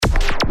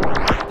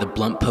The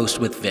Blunt Post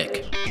with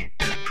Vic.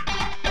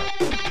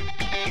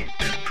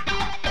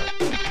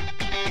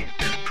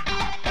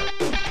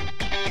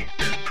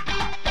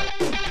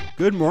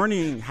 Good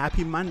morning,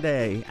 happy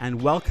Monday,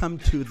 and welcome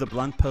to The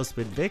Blunt Post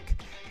with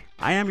Vic.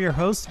 I am your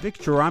host, Vic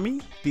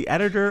Gerami, the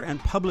editor and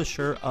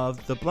publisher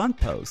of The Blunt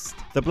Post.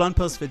 The Blunt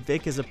Post with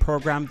Vic is a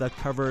program that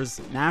covers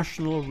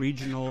national,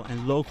 regional,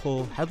 and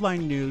local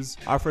headline news,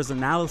 offers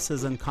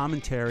analysis and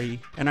commentary,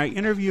 and I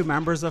interview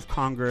members of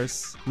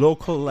Congress,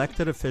 local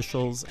elected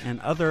officials, and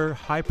other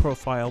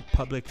high-profile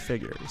public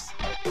figures.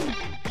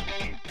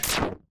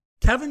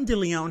 Kevin De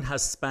Leon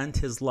has spent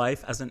his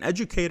life as an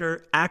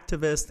educator,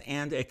 activist,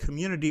 and a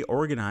community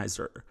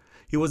organizer.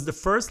 He was the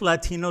first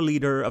Latino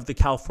leader of the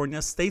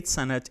California State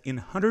Senate in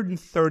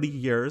 130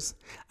 years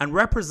and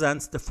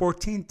represents the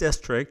 14th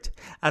District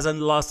as a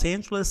Los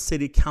Angeles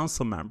City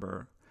Council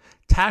member.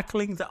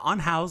 Tackling the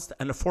unhoused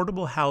and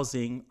affordable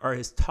housing are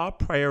his top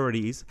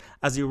priorities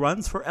as he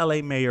runs for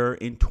LA mayor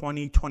in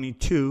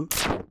 2022.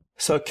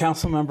 So,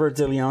 Councilmember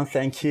De Leon,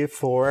 thank you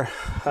for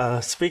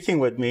speaking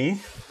with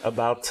me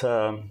about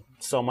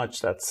so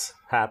much that's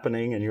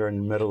happening and you're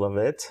in the middle of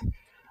it.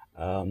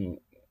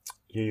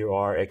 You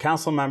are a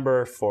council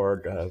member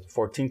for the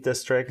 14th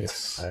District.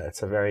 Yes.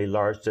 It's a very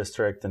large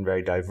district and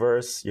very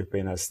diverse. You've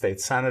been a state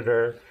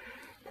senator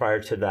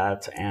prior to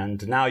that,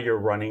 and now you're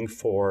running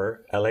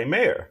for LA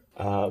mayor,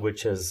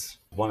 which is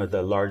one of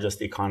the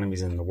largest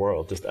economies in the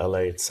world, just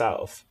LA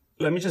itself.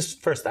 Let me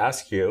just first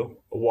ask you,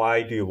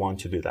 why do you want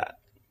to do that?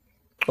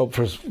 Well,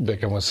 first,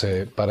 Vic, I want to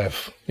say,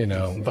 Baref,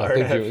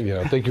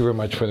 thank you very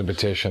much for the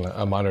invitation.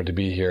 I'm honored to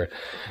be here.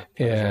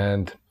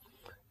 And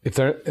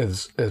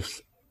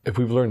if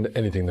we've learned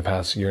anything the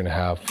past year and a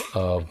half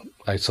of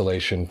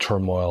isolation,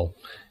 turmoil,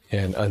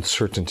 and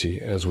uncertainty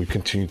as we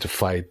continue to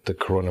fight the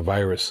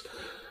coronavirus,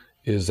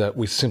 is that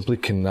we simply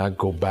cannot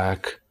go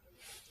back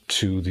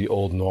to the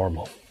old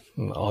normal.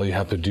 And all you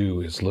have to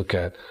do is look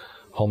at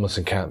homeless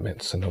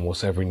encampments in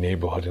almost every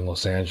neighborhood in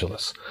Los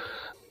Angeles.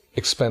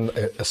 Expend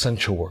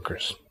essential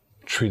workers,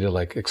 treated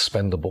like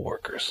expendable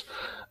workers.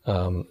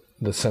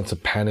 The sense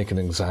of panic and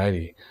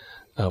anxiety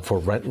for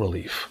rent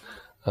relief.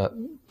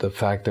 The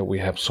fact that we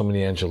have so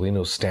many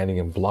Angelenos standing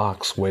in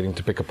blocks waiting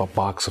to pick up a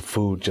box of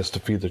food just to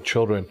feed their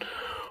children.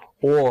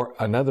 Or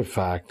another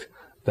fact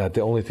that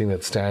the only thing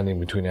that's standing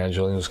between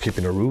Angelenos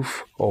keeping a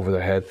roof over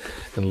their head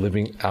and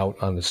living out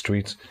on the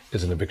streets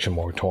is an eviction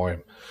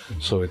moratorium.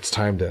 Mm-hmm. So it's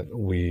time that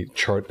we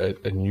chart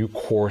a new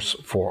course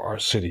for our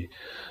city.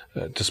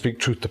 To speak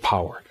truth to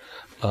power,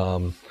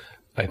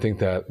 I think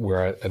that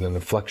we're at an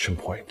inflection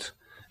point,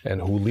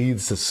 and who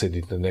leads the city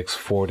the next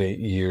 4 to 8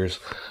 years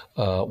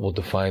will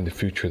define the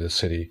future of the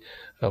city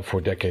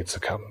for decades to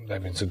come.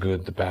 That means the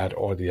good, the bad,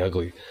 or the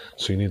ugly.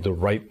 So you need the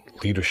right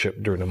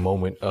leadership during a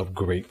moment of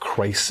great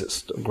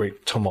crisis,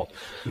 great tumult.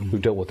 Mm-hmm.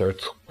 We've dealt with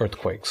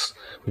earthquakes,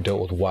 we've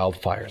dealt with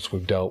wildfires,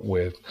 we've dealt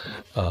with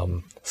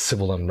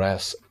civil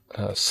unrest,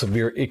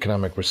 severe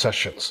economic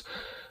recessions.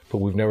 But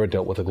we've never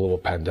dealt with a global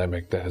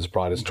pandemic that has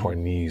brought us to our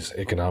knees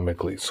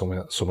economically. So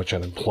much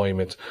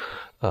unemployment,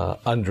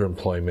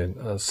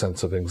 underemployment, a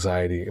sense of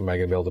anxiety. Am I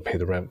going to be able to pay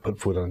the rent, put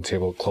food on the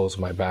table, clothes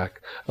on my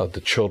back of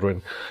the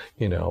children?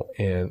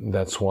 And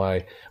that's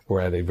why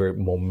we're at a very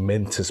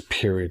momentous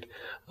period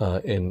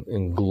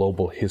in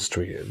global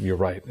history. You're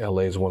right.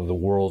 LA is one of the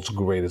world's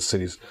greatest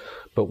cities,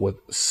 but with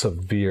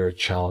severe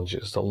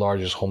challenges. The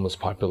largest homeless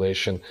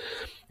population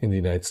in the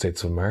United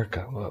States of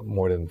America,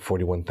 more than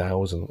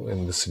 41,000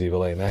 in the city of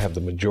LA. And I have the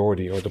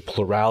majority or the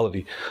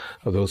plurality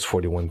of those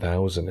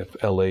 41,000. If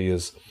LA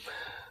is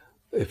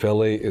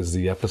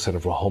the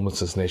epicenter for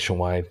homelessness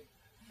nationwide,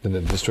 then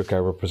the district I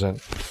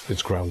represent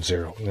is ground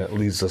zero. And that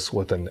leaves us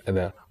with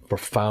a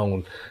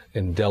profound,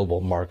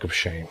 indelible mark of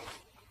shame.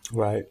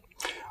 Right.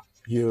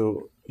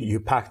 You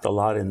packed a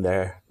lot in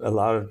there, a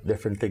lot of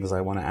different things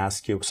I want to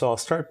ask you. So I'll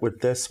start with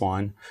this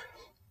one.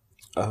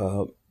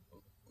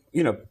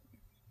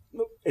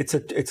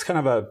 It's kind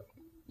of a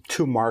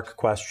two-mark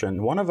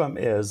question. One of them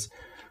is,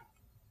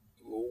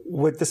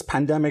 with this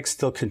pandemic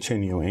still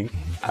continuing,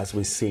 as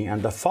we see,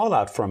 and the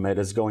fallout from it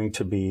is going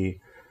to be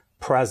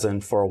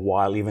present for a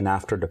while, even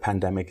after the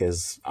pandemic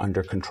is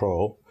under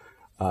control,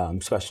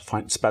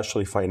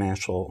 especially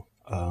financial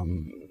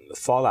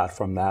fallout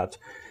from that.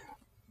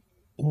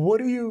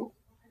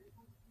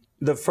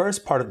 The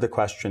first part of the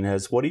question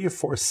is, what do you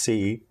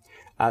foresee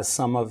as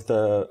some of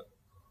the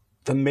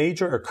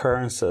major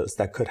occurrences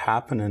that could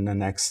happen in the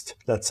next,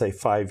 let's say,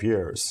 5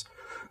 years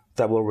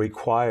that will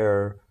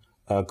require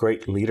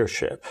great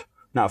leadership?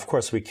 Now, of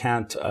course, we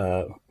can't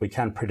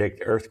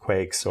predict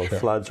earthquakes or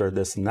floods or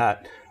this and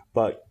that,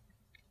 but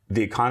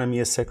the economy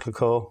is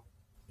cyclical.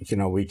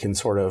 We can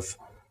sort of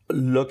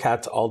look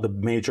at all the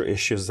major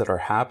issues that are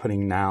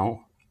happening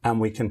now, and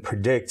we can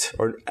predict,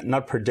 or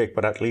not predict,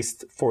 but at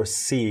least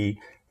foresee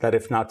that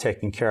if not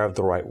taken care of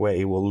the right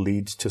way, will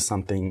lead to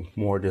something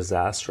more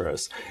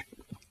disastrous.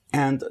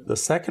 And the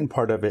second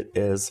part of it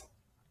is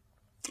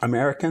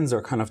Americans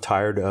are kind of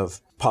tired of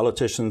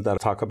politicians that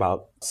talk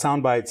about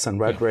sound bites and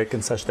rhetoric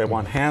and such. They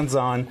want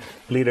hands-on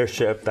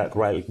leadership that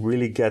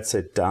really gets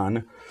it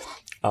done.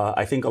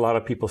 I think a lot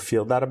of people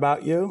feel that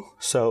about you.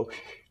 So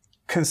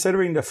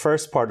considering the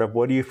first part of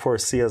what do you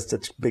foresee as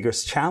the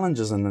biggest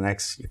challenges in the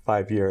next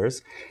 5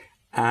 years,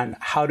 and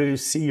how do you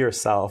see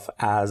yourself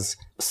as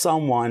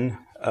someone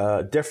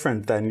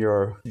different than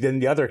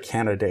the other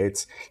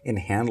candidates in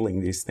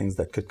handling these things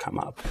that could come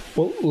up?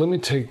 Well, let me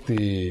take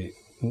the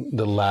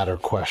latter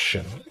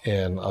question,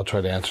 and I'll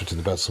try to answer to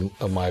the best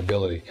of my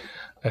ability.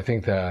 I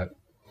think that,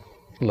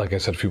 like I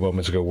said a few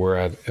moments ago, we're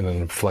at an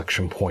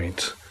inflection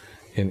point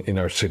in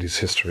our city's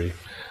history,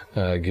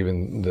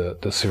 given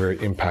the severe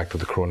impact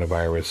of the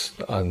coronavirus,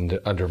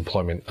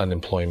 underemployment,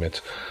 unemployment,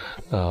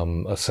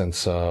 a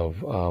sense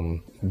of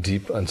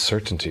deep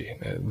uncertainty,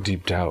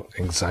 deep doubt,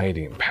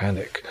 anxiety, and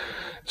panic.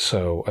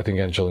 So I think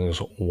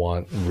Angelenos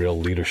want real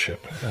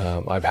leadership.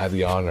 I've had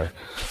the honor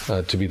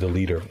to be the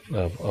leader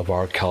of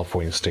our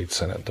California State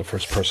Senate, the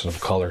first person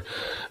of color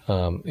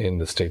in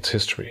the state's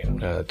history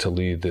to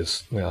lead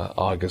this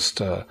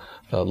August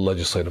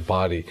legislative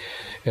body.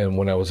 And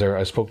when I was there,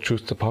 I spoke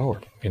truth to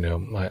power.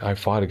 I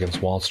fought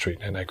against Wall Street,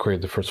 and I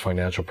created the first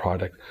financial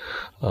product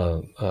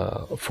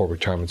for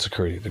retirement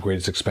security, the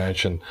greatest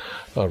expansion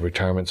of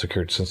retirement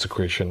security since the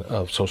creation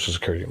of Social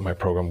Security, my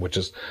program, which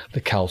is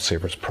the Cal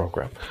Savers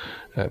program.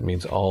 That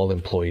means all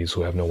employees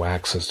who have no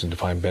access to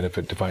defined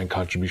benefit, defined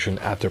contribution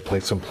at their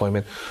place of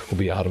employment will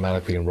be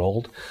automatically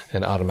enrolled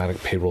and automatic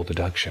payroll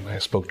deduction. I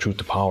spoke truth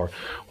to power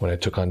when I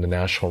took on the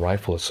National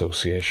Rifle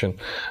Association,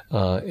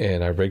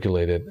 and I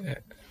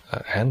regulated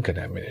handgun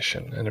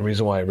ammunition. And the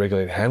reason why I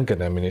regulate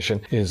handgun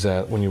ammunition is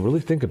that when you really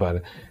think about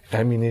it,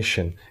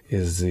 ammunition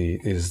is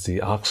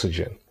the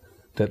oxygen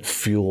that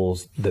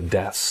fuels the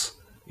deaths,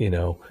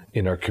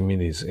 in our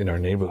communities, in our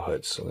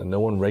neighborhoods. And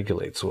no one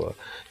regulates. So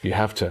you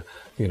have to,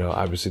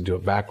 obviously do a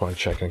background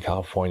check in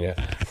California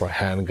for a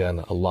handgun,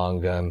 a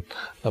long gun,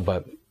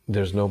 but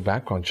there's no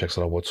background checks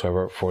at all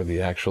whatsoever for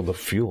the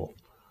fuel,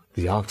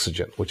 the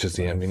oxygen, which is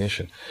the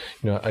ammunition.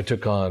 I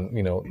took on,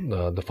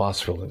 the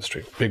fossil fuel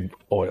industry, big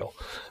oil,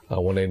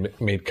 when they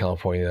made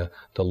California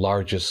the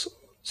largest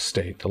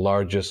state, the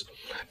largest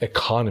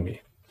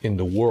economy in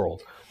the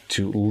world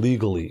to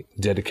legally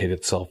dedicate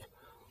itself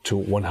to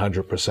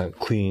 100%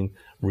 clean,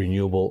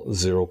 renewable,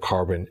 zero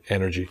carbon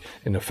energy.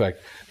 In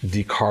effect,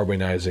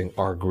 decarbonizing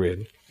our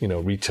grid,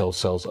 retail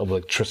sales of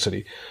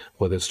electricity,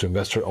 whether it's to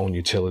investor-owned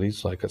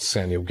utilities like a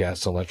San Diego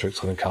Gas and Electric,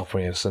 Southern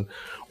California Edison,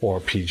 or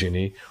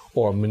PG&E,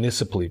 or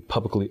municipally,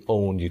 publicly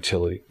owned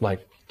utility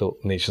like the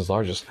nation's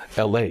largest,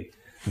 LA,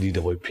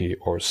 DWP,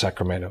 or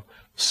Sacramento,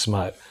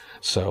 SMUD.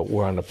 So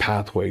we're on a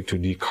pathway to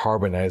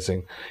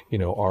decarbonizing,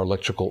 our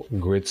electrical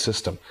grid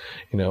system.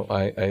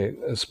 I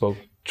spoke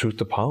truth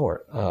to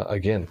power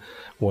again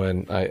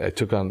when I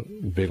took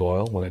on big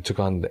oil, when I took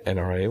on the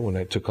NRA, when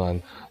I took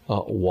on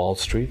Wall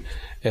Street,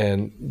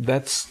 and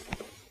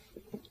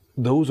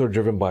those are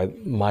driven by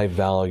my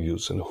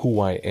values and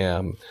who I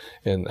am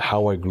and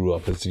how I grew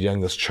up as the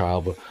youngest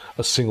child of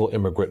a single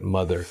immigrant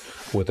mother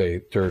with a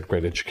third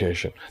grade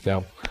education.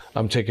 Now,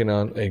 I'm taking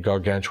on a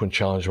gargantuan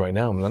challenge right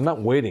now, and I'm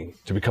not waiting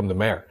to become the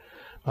mayor.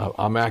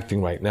 I'm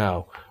acting right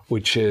now,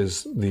 which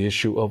is the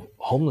issue of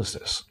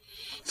homelessness.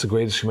 It's the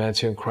greatest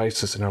humanitarian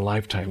crisis in our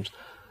lifetimes.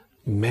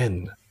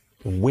 Men,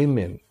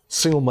 women,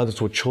 single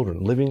mothers with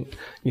children living,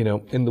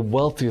 in the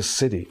wealthiest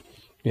city,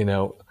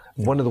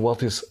 one of the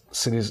wealthiest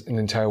cities in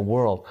the entire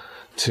world,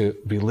 to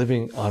be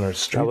living on our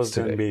streets. That was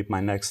going to be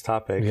my next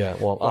topic. Yeah,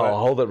 well, I'll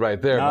hold it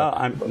right there.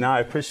 I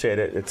appreciate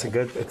it. It's a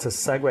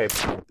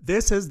segue.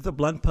 This is The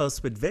Blunt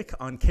Post with Vic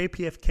on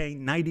KPFK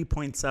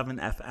 90.7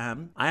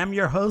 FM. I am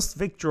your host,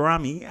 Vic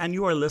Gerami, and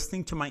you are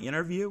listening to my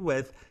interview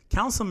with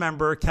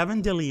Councilmember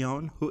Kevin De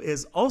Leon, who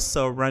is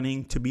also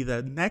running to be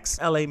the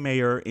next LA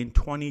mayor in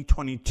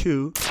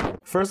 2022.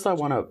 First, I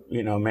want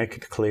to, make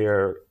it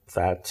clear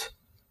that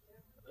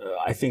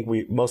I think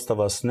most of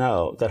us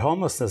know that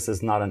homelessness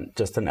is not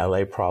just an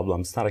LA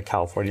problem. It's not a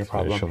California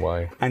problem.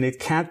 Nationwide. And it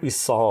can't be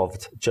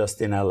solved just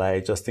in LA,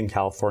 just in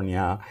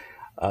California,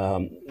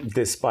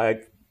 despite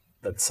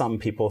that some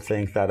people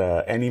think that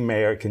any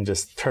mayor can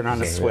just turn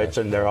on a switch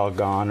and they're all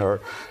gone,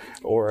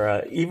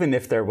 or even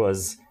if there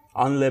was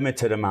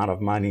unlimited amount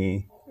of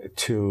money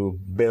to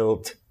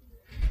build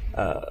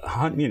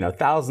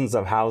thousands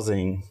of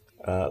housing,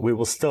 we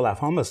will still have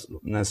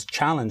homelessness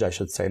challenge, I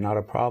should say, not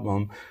a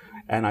problem.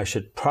 And I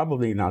should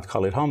probably not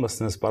call it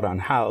homelessness, but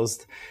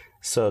unhoused.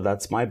 So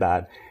that's my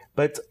bad.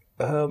 But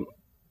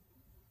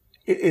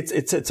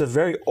it's a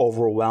very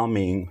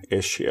overwhelming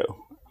issue.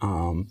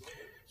 How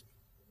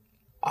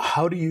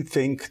do you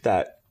think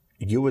that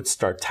you would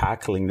start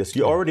tackling this?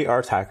 You already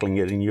are tackling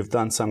it, and you've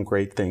done some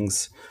great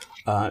things,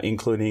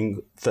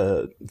 including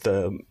the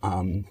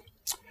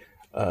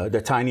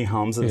tiny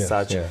homes and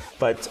such. Yeah.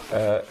 But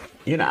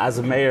as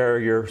a mayor,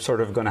 you're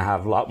sort of going to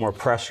have a lot more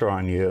pressure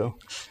on you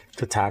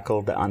to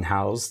tackle the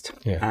unhoused.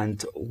 Yeah.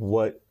 And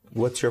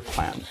what's your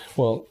plan?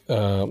 Well,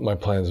 my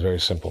plan is very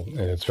simple, and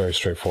it's very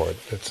straightforward.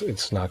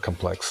 It's not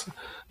complex.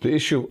 The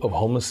issue of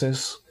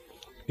homelessness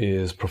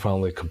is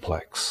profoundly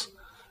complex,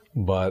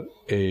 but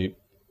a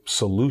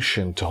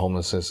solution to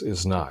homelessness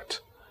is not,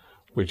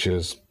 which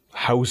is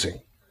housing.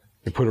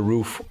 You put a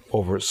roof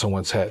over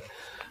someone's head.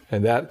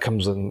 And that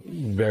comes in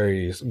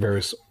various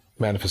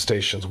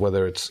manifestations,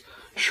 whether it's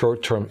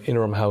short-term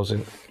interim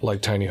housing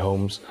like tiny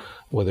homes,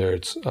 whether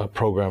it's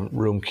program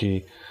room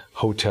key,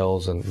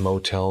 hotels and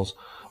motels,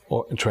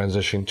 or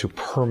transitioning to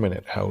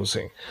permanent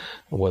housing,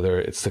 whether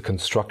it's the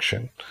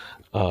construction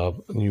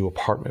of new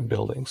apartment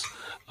buildings,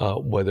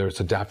 whether it's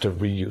adaptive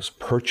reuse,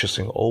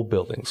 purchasing old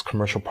buildings,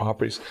 commercial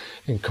properties,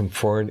 and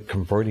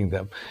converting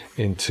them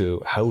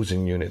into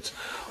housing units,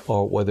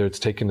 or whether it's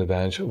taking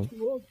advantage of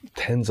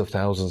tens of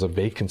thousands of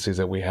vacancies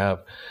that we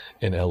have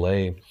in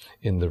LA,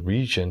 in the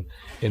region,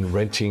 in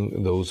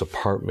renting those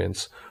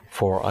apartments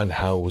for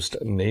unhoused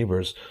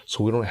neighbors,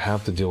 so we don't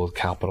have to deal with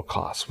capital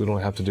costs. We don't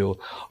have to deal with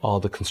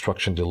all the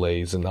construction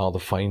delays and all the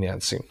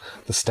financing,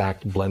 the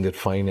stacked blended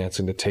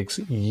financing that takes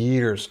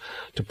years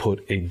to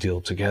put a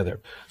deal together.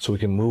 So we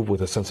can move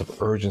with a sense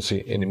of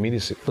urgency and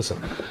immediacy.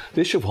 Listen,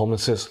 the issue of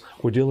homelessness,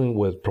 we're dealing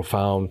with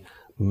profound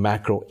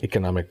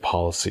macroeconomic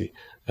policy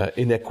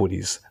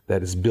inequities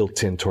that is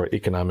built into our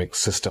economic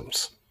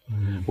systems.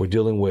 Mm-hmm. We're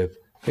dealing with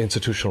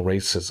institutional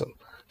racism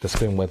that's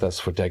been with us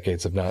for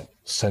decades, if not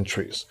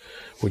centuries.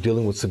 We're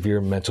dealing with severe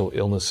mental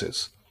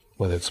illnesses,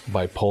 whether it's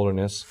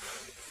bipolarness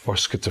or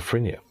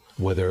schizophrenia,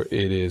 whether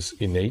it is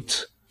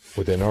innate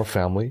within our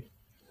family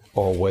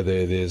or whether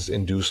it is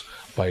induced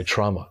by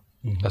trauma,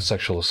 a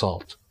sexual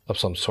assault of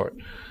some sort.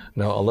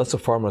 Now, unless a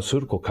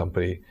pharmaceutical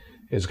company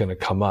is going to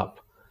come up,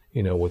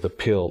 with a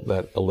pill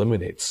that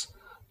eliminates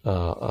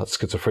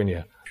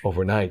schizophrenia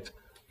overnight,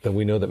 then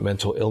we know that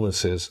mental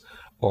illnesses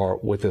are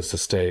with us to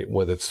stay,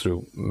 whether it's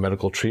through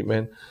medical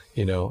treatment,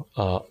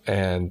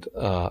 and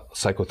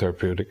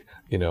psychotherapeutic,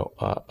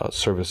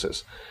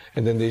 services.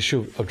 And then the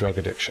issue of drug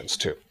addictions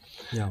too,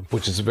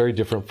 which is very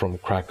different from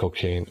crack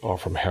cocaine or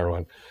from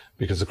heroin,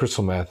 because the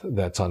crystal meth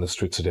that's on the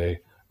streets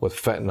today with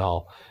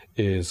fentanyl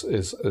is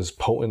as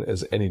potent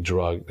as any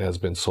drug that has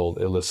been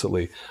sold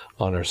illicitly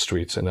on our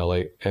streets in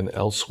LA and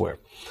elsewhere.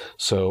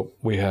 So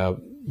we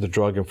have the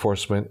Drug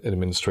Enforcement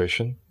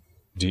Administration,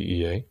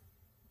 DEA,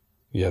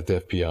 you have the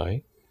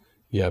FBI,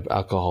 you have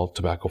alcohol,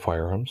 tobacco,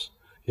 firearms,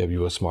 you have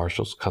U.S.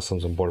 Marshals,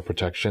 Customs and Border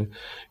Protection.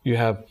 You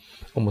have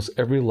almost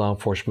every law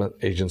enforcement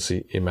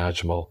agency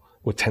imaginable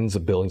with tens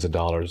of billions of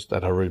dollars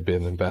that have already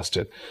been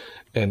invested.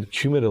 And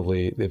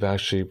cumulatively, they've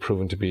actually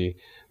proven to be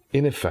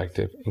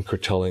ineffective in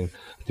curtailing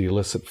the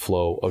illicit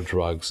flow of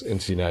drugs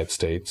into the United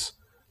States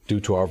due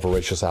to our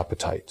voracious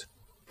appetite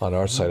on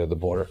our side of the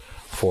border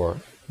for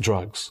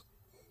drugs.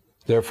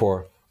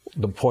 Therefore,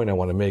 the point I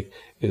want to make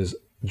is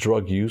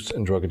drug use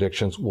and drug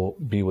addictions will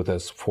be with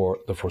us for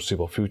the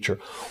foreseeable future.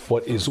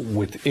 What is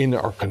within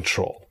our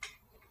control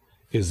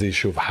is the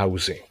issue of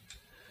housing.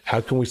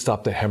 How can we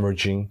stop the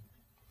hemorrhaging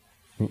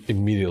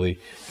immediately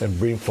and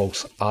bring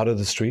folks out of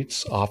the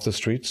streets, off the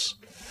streets,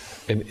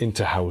 and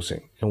into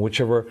housing? And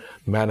whichever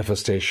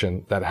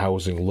manifestation that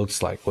housing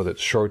looks like, whether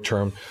it's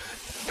short-term,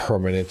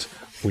 permanent,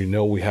 we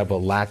know we have a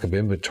lack of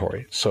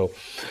inventory. So,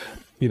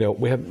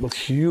 we have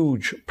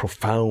huge,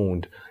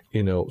 profound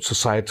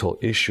societal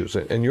issues.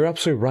 And you're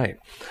absolutely right.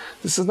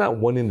 This is not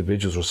one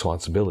individual's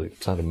responsibility.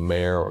 It's not a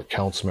mayor or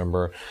council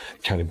member,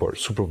 county board of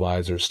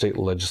supervisors, state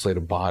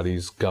legislative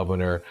bodies,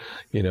 governor.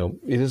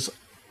 It is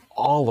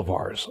all of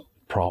ours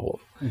problem.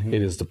 Mm-hmm.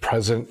 It is the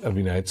President of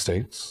the United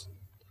States.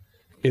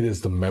 It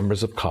is the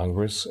members of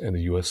Congress and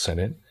the U.S.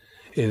 Senate.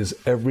 It is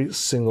every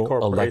single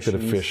elected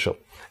official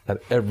at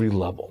every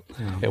level.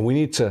 Yeah. And we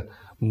need to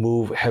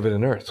move heaven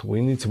and earth. We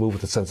need to move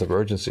with a sense of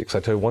urgency. Because I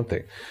tell you one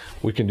thing,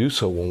 we can do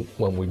so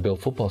when we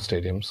build football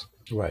stadiums.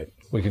 Right.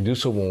 We can do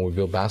so when we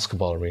build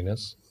basketball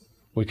arenas.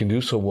 We can do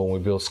so when we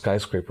build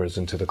skyscrapers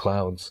into the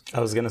clouds.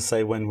 I was going to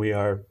say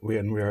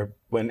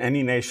when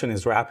any nation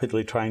is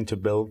rapidly trying to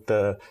build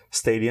the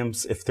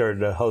stadiums, if they're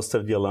the host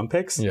of the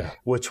Olympics,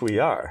 which we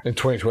are in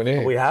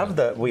 2028, we have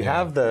the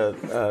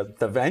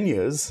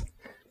venues.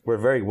 We're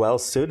very well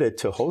suited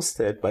to host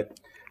it, but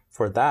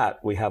for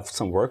that we have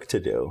some work to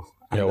do.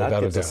 And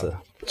without a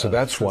doubt. So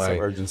that's why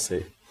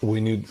urgency. We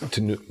need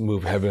to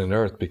move heaven and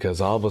earth, because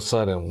all of a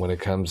sudden, when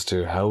it comes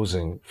to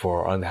housing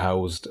for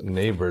unhoused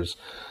neighbors,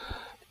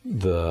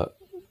 the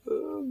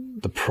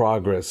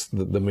progress,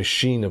 the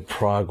machine of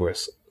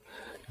progress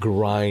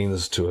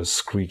grinds to a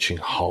screeching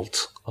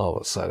halt all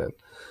of a sudden.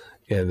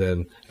 And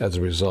then as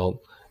a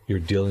result, you're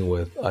dealing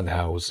with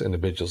unhoused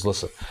individuals.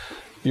 Listen,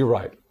 you're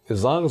right.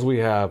 As long as we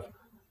have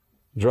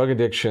drug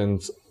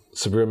addictions,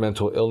 severe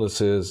mental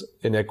illnesses,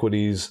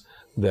 inequities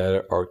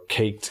that are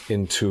caked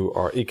into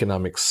our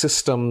economic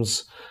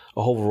systems,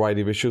 a whole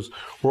variety of issues,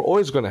 we're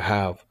always going to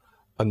have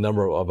a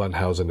number of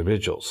unhoused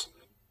individuals.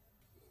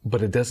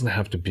 But it doesn't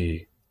have to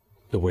be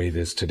the way it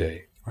is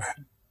today.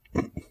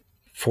 Right.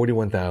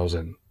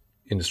 41,000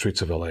 in the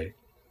streets of LA,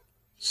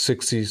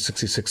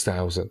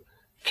 66,000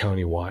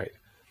 countywide.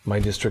 My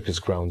district is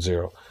ground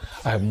zero.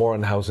 I have more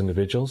unhoused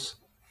individuals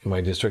in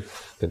my district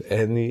than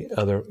any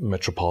other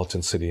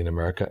metropolitan city in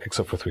America,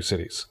 except for 3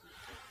 cities: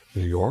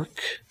 New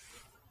York,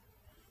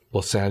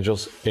 Los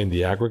Angeles in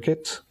the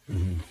aggregate,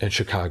 and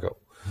Chicago.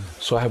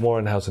 So I have more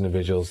unhoused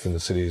individuals than the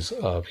cities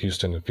of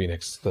Houston and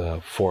Phoenix,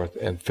 the 4th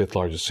and 5th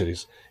largest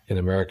cities in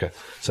America.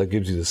 So that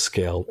gives you the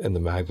scale and the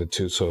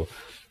magnitude. So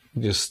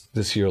just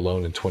this year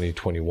alone in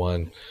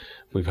 2021,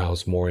 we've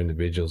housed more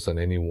individuals than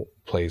any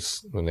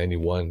place, than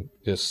anyone,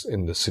 just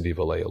in the city of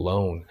LA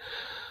alone.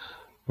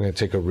 I'm going to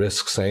take a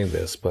risk saying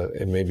this, but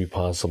it may be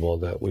possible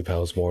that we've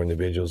housed more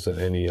individuals than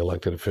any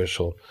elected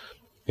official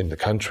in the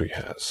country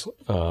has.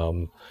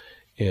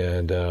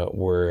 And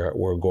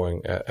we're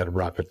going at a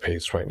rapid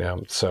pace right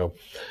now. So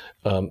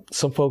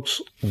some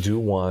folks do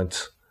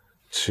want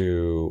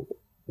to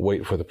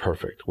wait for the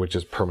perfect, which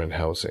is permanent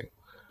housing.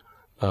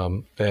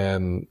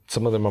 And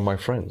some of them are my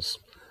friends,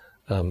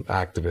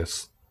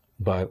 activists,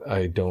 but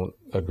I don't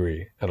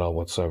agree at all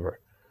whatsoever,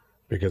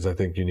 because I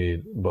think you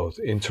need both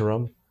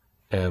interim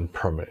and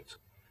permanent.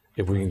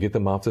 If we can get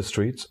them off the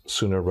streets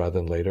sooner rather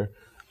than later,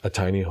 a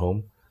tiny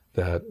home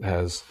that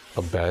has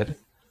a bed,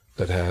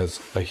 that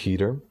has a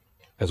heater,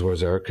 as well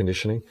as air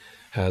conditioning,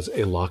 has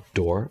a locked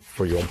door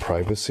for your own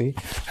privacy,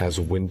 has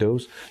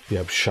windows, you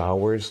have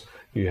showers,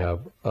 you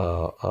have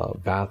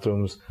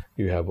bathrooms,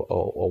 you have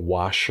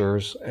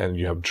washers, and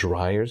you have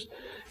dryers,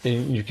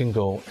 and you can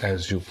go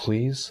as you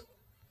please.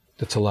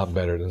 That's a lot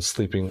better than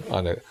sleeping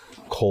on a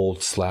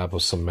cold slab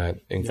of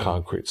cement in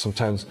concrete.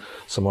 Sometimes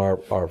some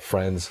of our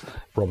friends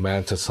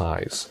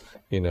romanticize,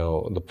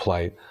 the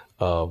plight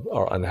of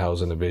our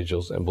unhoused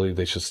individuals and believe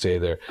they should stay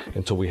there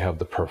until we have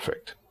the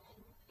perfect.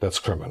 That's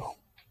criminal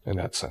in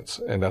that sense.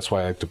 And that's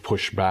why I like to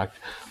push back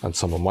on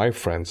some of my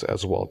friends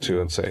as well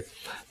too and say,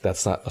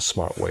 that's not a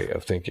smart way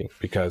of thinking,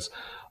 because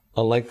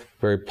unlike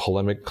very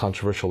polemic,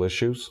 controversial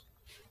issues,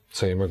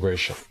 say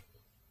immigration,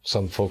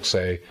 some folks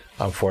say,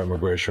 I'm for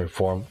immigration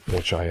reform,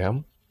 which I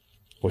am,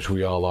 which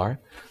we all are.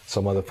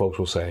 Some other folks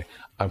will say,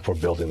 I'm for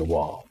building the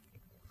wall.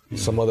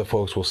 Some other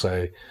folks will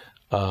say,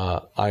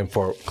 I'm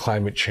for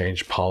climate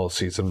change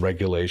policies and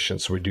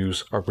regulations to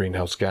reduce our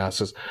greenhouse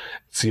gases,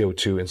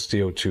 CO2 and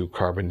CO2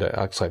 carbon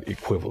dioxide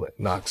equivalent,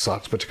 NOx,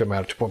 particulate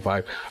matter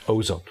 2.5,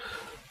 ozone.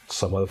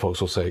 Some other folks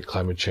will say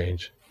climate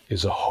change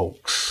is a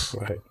hoax.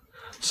 Right.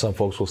 Some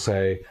folks will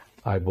say,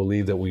 I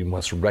believe that we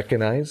must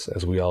recognize,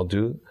 as we all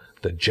do,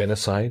 the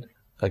genocide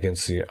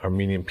against the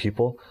Armenian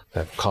people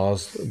that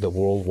caused the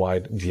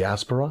worldwide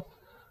diaspora.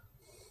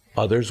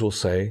 Others will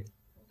say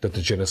that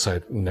the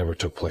genocide never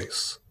took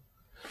place.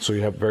 So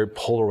you have very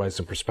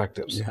polarizing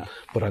perspectives. Yeah.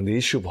 But on the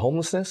issue of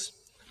homelessness,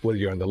 whether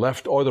you're on the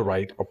left or the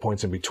right or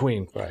points in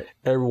between, right,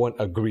 everyone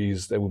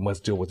agrees that we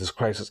must deal with this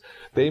crisis.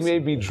 They may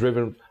be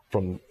driven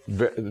from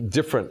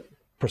different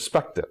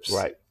perspectives.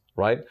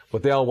 Right?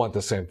 But they all want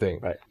the same thing.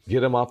 Right. Get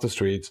them off the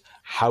streets,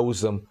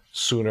 house them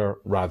sooner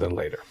rather than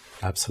later.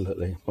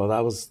 Absolutely. Well,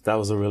 that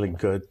was a really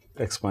good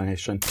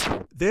explanation.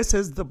 This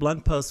is The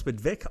Blunt Post with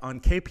Vic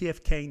on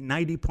KPFK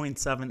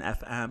 90.7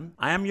 FM.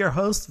 I am your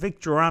host, Vic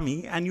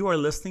Gerami, and you are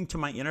listening to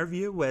my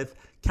interview with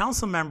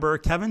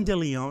Councilmember Kevin De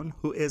Leon,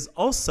 who is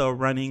also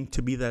running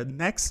to be the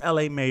next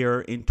LA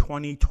mayor in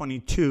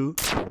 2022.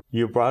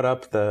 You brought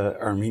up the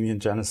Armenian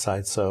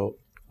genocide, so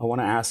I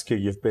want to ask you,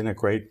 you've been a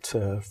great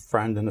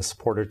friend and a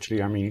supporter to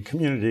the Armenian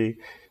community,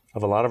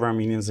 of a lot of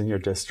Armenians in your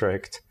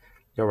district.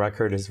 Your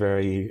record is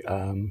very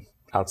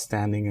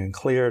outstanding and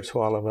clear to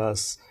all of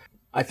us.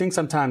 I think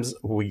sometimes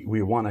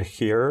we want to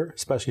hear,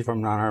 especially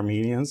from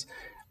non-Armenians,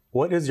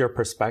 what is your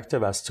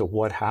perspective as to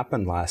what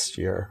happened last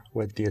year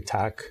with the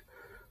attack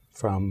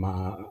from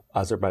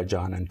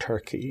Azerbaijan and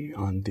Turkey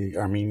on the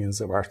Armenians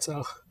of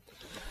Artsakh?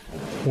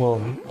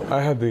 Well,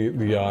 I had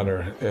the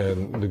honor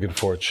and the good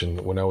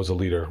fortune when I was a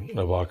leader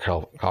of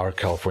our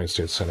California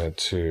State Senate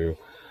to,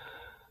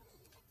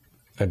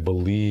 I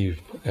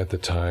believe at the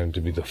time,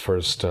 to be the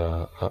first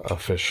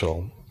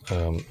official,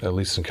 at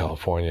least in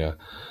California,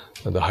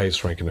 the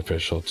highest ranking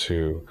official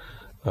to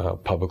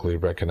publicly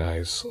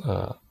recognize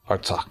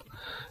Artsakh.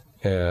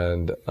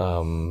 And it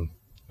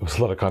was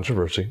a lot of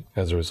controversy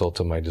as a result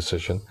of my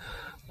decision.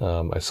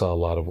 I saw a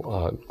lot of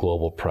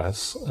global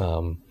press.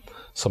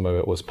 Some of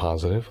it was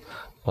positive.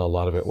 A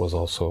lot of it was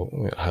also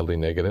highly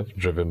negative,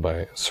 driven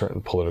by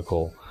certain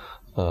political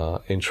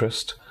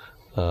interest.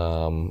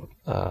 I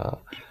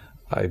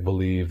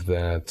believe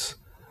that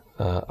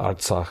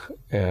Artsakh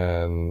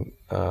and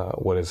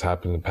what has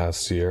happened in the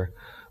past year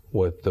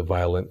with the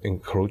violent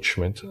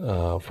encroachment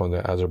from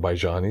the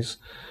Azerbaijanis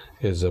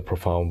is a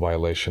profound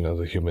violation of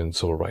the human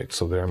civil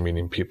rights of the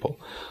Armenian people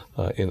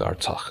in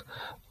Artsakh.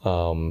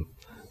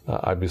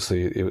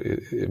 Obviously,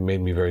 it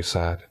made me very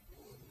sad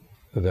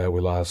that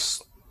we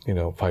lost,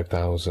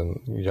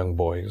 5,000 young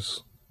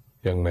boys,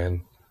 young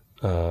men,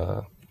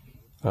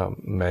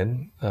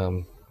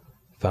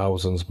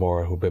 thousands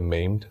more who've been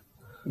maimed.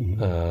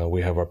 Mm-hmm.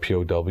 We have our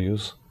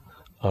POWs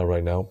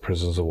right now,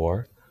 prisoners of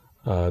war.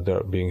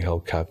 They're being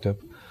held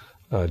captive.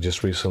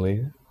 Just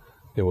recently,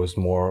 there was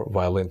more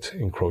violent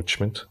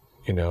encroachment,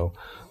 in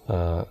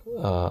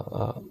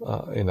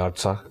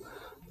Artsakh.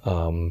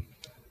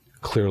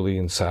 Clearly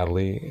and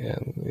sadly,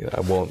 and I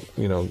won't,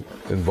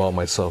 involve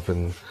myself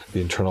in the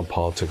internal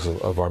politics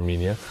of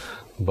Armenia,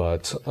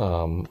 but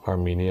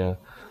Armenia's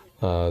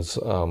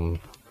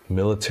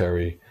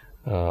military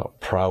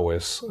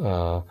prowess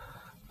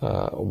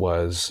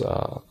was,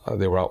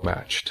 they were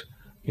outmatched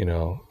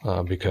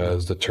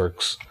because the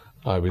Turks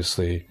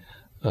obviously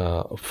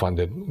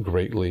funded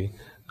greatly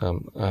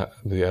the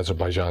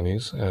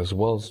Azerbaijanis as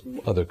well as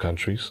other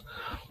countries.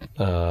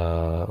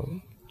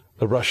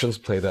 The Russians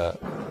played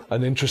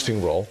an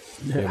interesting role,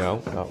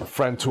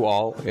 friend to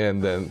all,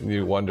 and then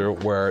you wonder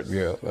where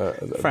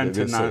friend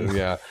to none.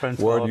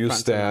 Where do you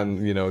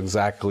stand,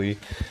 exactly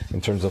in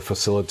terms of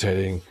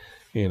facilitating,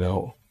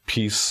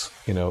 peace,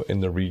 in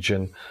the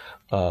region.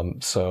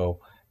 So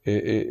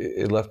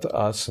it left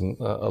us and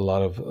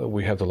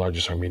we have the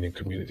largest Armenian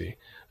community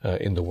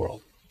in the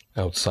world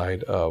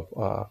outside of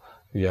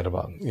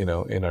Yerevan,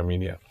 in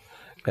Armenia,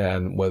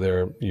 and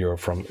whether you're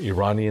from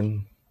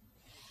Iran,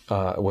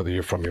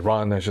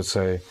 I should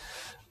say,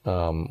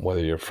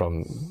 whether you're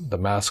from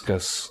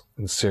Damascus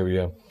in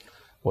Syria,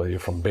 whether you're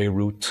from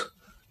Beirut,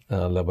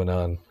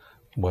 Lebanon,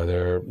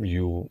 whether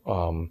you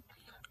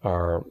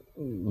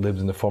lived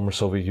in the former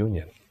Soviet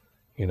Union,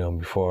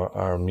 before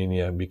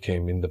Armenia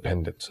became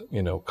independent,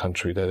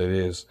 country that it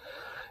is.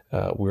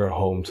 We are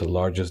home to the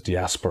largest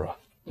diaspora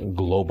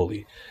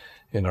globally,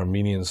 and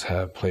Armenians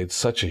have played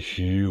such a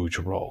huge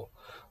role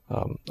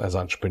as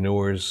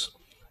entrepreneurs,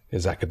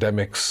 as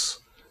academics,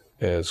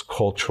 as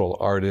cultural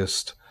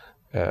artists,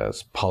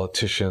 as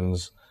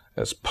politicians,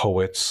 as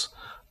poets,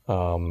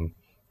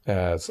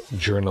 as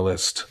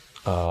journalists,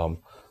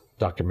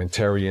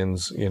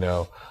 documentarians,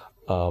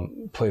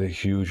 played a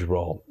huge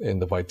role in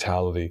the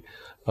vitality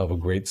of a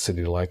great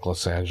city like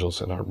Los Angeles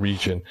in our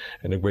region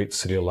and a great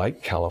city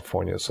like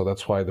California. So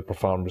that's why the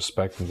profound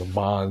respect and the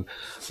bond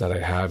that I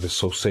have is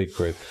so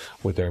sacred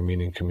with the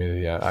Armenian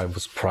community. I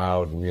was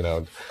proud,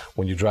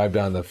 when you drive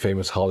down the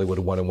famous Hollywood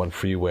 101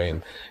 freeway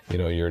and,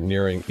 you're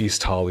nearing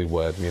East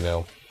Hollywood,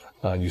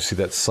 you see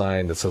that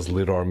sign that says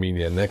Little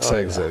Armenia, next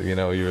exit,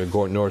 you're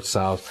going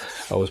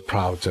north-south. I was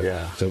proud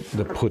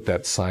to put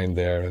that sign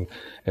there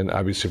and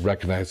obviously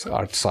recognize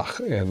Artsakh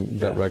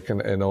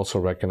and also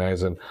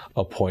recognize and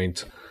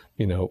appoint,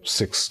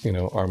 6,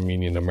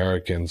 Armenian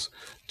Americans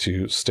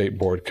to state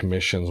board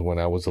commissions when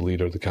I was the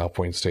leader of the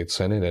California State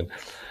Senate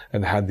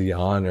and had the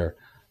honor,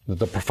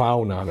 the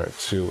profound honor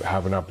to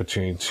have an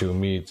opportunity to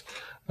meet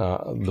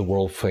the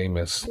world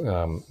famous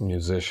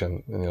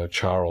musician,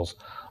 Charles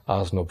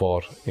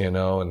Aznavour,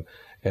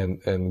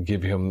 and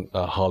give him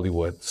a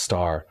Hollywood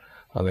star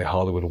on the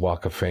Hollywood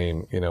Walk of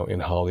Fame, in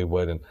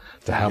Hollywood, and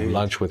to have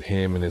lunch with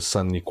him and his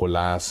son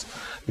Nicolas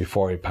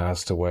before he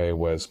passed away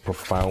was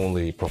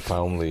profoundly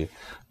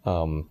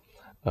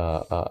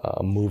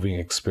a moving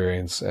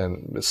experience,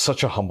 and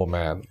such a humble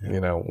man,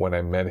 when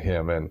I met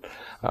him, and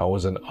I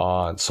was in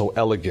awe, and so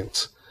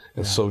elegant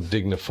and so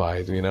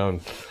dignified,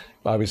 and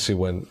obviously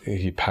when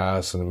he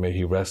passed, and may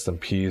he rest in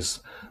peace,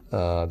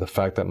 the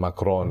fact that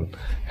Macron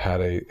had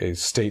a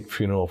state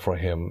funeral for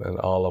him and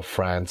all of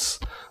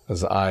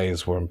France's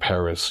eyes were in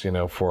Paris,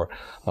 for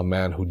a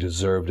man who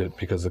deserved it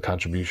because the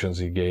contributions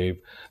he gave,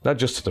 not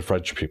just to the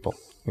French people,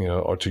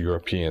 or to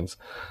Europeans,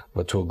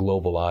 but to a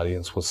global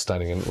audience was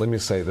stunning. And let me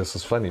say, this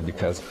is funny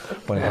because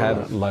when I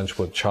had lunch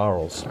with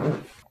Charles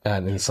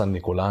and his son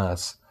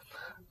Nicolas,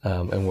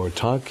 and we're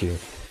talking,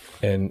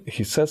 and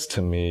he says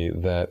to me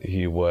that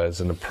he was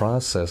in the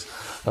process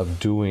of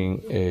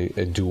doing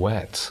a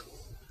duet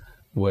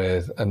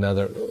with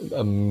another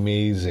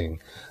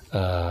amazing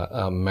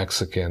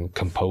Mexican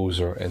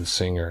composer and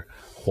singer,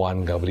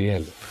 Juan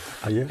Gabriel.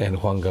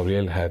 And Juan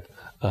Gabriel had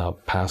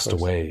passed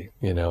away,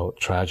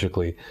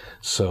 tragically.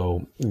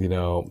 So,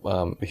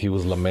 he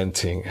was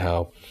lamenting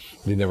how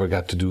they never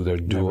got to do their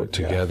duet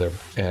together.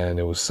 And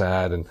it was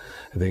sad. And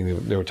I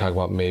think they were talking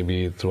about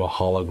maybe through a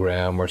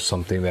hologram or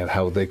something, that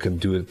how they could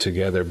do it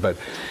together. But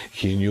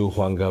he knew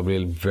Juan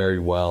Gabriel very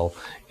well.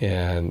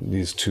 And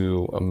these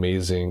two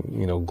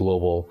amazing,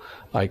 global,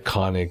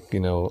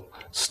 iconic,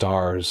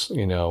 stars,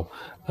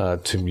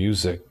 to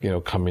music,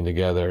 coming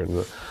together.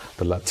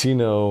 The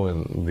Latino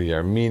and the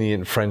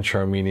Armenian, French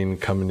Armenian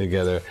coming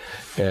together.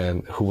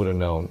 And who would have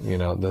known,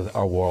 that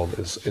our world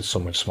is so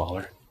much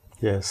smaller.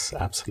 Yes,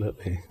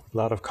 absolutely. A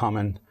lot of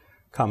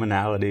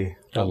commonality,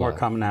 a lot more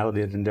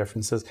commonality than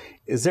differences.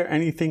 Is there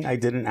anything I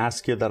didn't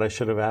ask you that I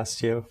should have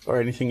asked you,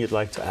 or anything you'd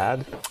like to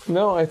add?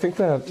 No, I think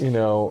that,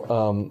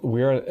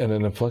 we're at an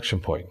inflection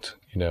point,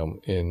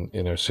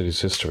 in our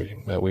city's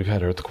history. We've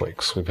had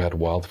earthquakes, we've had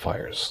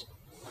wildfires,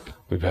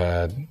 we've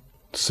had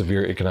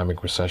severe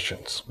economic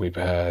recessions, we've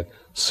had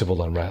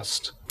civil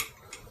unrest,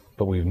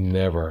 but we've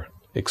never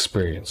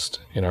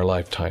experienced in our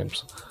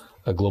lifetimes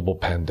a global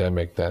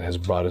pandemic that has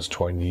brought us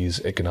to our knees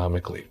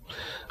economically.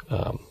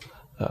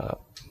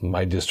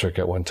 My district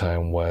at one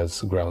time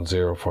was ground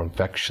zero for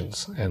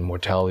infections and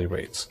mortality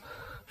rates.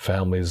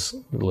 Families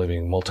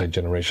living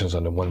multi-generations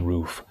under one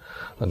roof,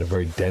 under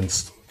very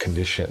dense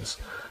conditions.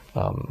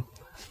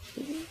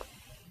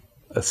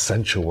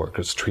 Essential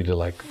workers treated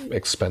like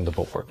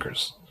expendable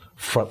workers.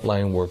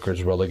 Frontline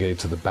workers relegated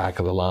to the back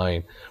of the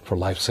line for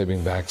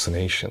life-saving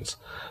vaccinations.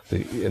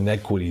 The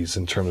inequities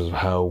in terms of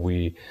how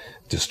we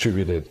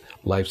distributed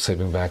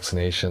life-saving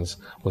vaccinations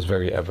was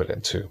very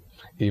evident too.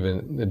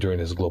 even during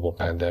this global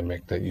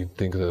pandemic, that you'd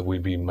think that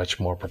we'd be much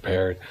more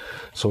prepared.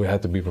 So we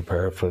have to be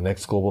prepared for the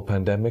next global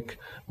pandemic.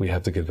 We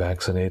have to get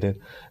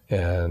vaccinated.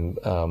 And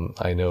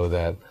I know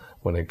that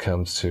when it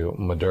comes to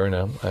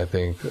Moderna, I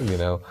think,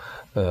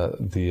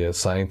 the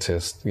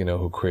scientist,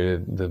 who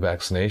created the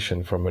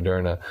vaccination for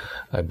Moderna,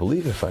 I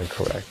believe, if I'm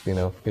correct,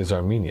 is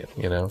Armenian,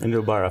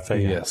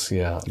 Yes,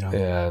 yeah.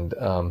 And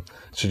so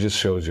it just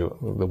shows you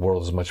the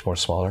world is much more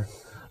smaller.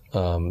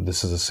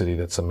 This is a city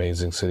that's an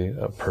amazing city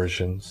of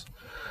Persians,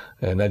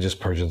 and not just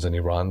Persians in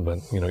Iran, but,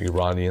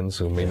 Iranians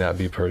who may not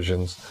be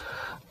Persians,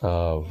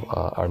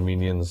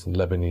 Armenians,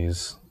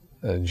 Lebanese,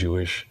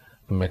 Jewish,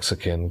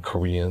 Mexican,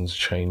 Koreans,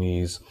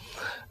 Chinese,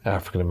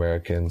 African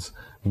Americans,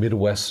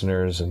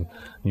 Midwesterners and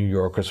New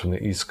Yorkers from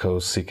the East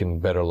Coast seeking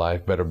better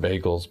life, better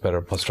bagels,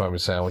 better pastrami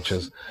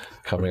sandwiches,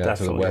 coming out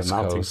to the West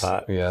Coast.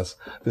 Pot. Yes,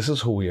 this is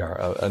who we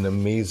are, an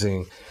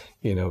amazing,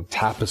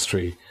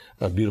 tapestry,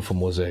 a beautiful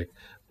mosaic.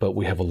 But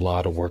we have a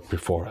lot of work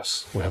before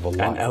us. We have a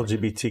lot. And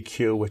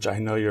LGBTQ, which I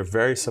know you're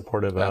very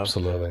supportive of.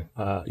 Absolutely.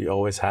 You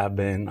always have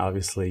been.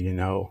 Obviously,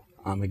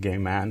 I'm a gay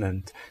man,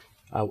 and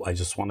I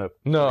just want to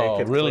make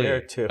it really clear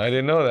too. I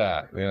didn't know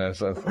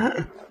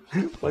that.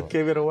 What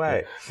gave it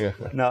away? Yeah.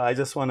 No, I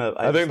just want to.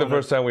 I think the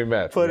first time we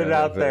met. Put it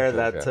out there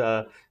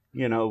that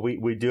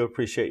we do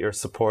appreciate your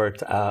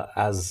support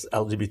as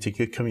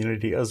LGBTQ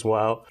community as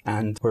well,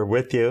 and we're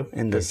with you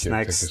in this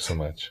next. Thank you so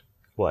much.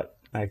 What?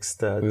 Next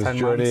this 10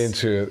 journey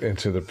months?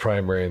 into the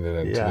primary and then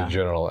into the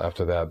general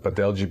after that. But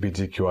the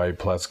LGBTQI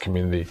plus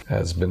community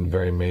has been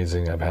very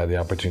amazing. I've had the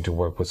opportunity to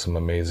work with some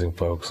amazing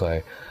folks.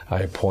 I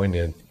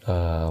appointed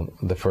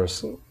the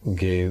first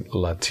gay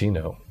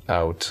Latino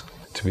out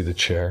to be the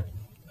chair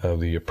of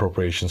the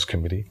Appropriations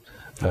Committee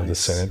of the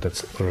Senate.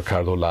 That's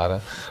Ricardo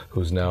Lara,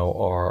 who's now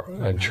our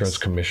insurance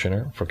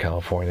commissioner for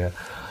California.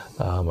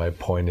 I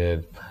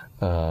appointed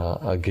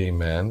a gay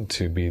man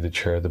to be the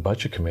chair of the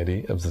Budget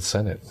Committee of the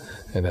Senate,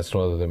 and that's no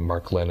other than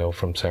Mark Leno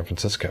from San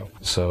Francisco.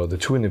 So the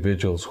two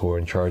individuals who are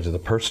in charge of the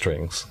purse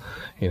strings,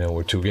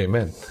 were two gay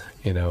men.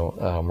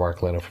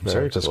 Mark Leno from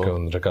San Francisco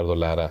and Ricardo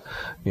Lara,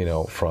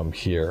 from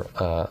here,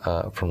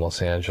 from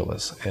Los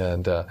Angeles.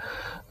 And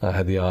I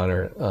had the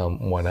honor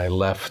when I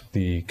left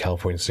the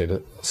California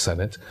State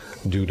Senate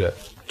due to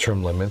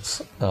term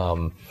limits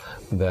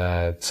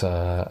that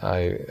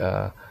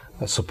I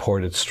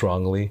supported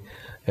strongly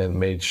and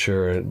made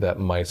sure that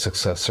my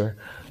successor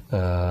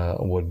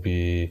would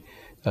be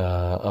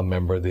a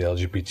member of the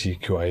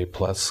LGBTQIA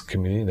plus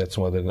community. That's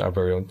one of our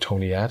very own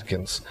Tony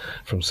Atkins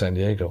from San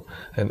Diego,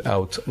 an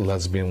out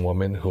lesbian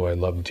woman who I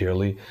love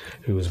dearly,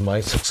 who is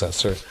my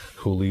successor,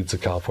 who leads the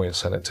California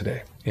Senate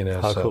today.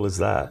 How cool is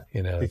that?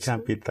 You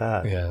can't beat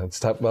that. Yeah,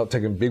 it's about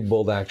taking big,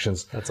 bold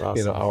actions. That's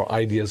awesome. Our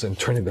ideas and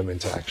turning them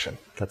into action.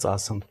 That's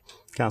awesome.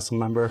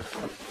 Councilmember,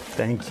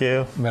 thank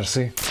you.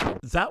 Merci.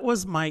 That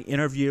was my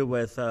interview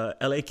with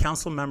LA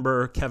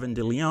Councilmember Kevin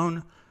De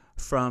Leon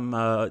from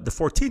the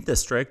 14th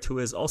District, who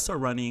is also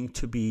running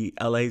to be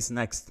LA's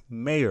next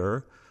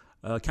mayor.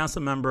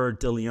 Councilmember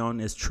De Leon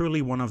is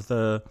truly one of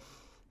the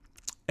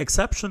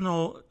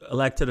exceptional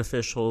elected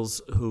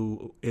officials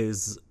who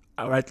is,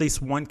 or at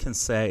least one can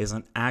say, is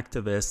an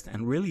activist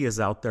and really is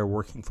out there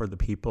working for the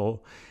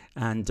people.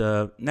 And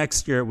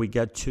next year we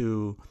get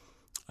to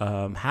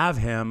have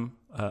him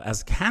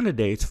as a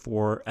candidate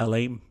for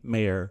LA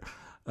mayor.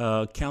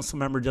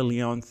 Councilmember De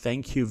Leon,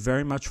 thank you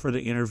very much for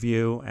the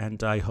interview,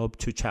 and I hope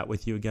to chat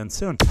with you again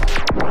soon.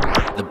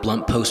 The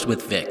Blunt Post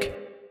with Vic.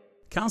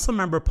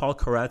 Councilmember Paul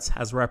Koretz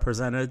has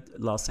represented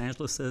Los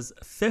Angeles'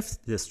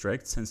 5th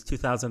District since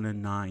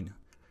 2009.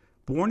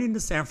 Born in the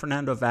San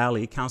Fernando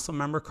Valley,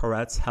 Councilmember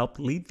Koretz helped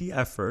lead the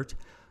effort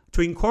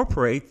to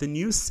incorporate the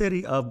new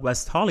city of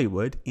West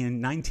Hollywood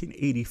in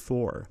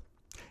 1984.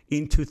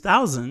 In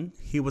 2000,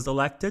 he was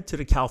elected to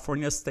the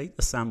California State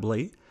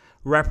Assembly,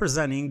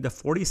 representing the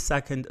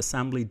 42nd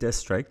Assembly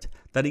District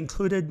that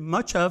included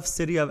much of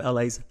City of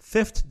LA's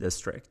 5th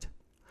District.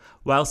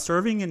 While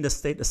serving in the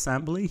State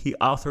Assembly, he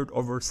authored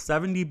over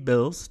 70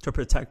 bills to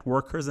protect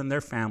workers and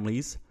their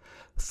families,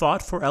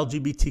 fought for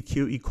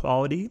LGBTQ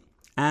equality,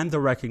 and the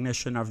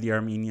recognition of the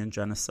Armenian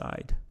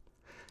genocide.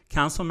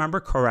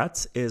 Councilmember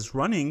Koretz is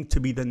running to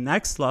be the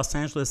next Los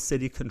Angeles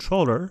City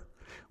Controller,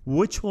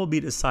 which will be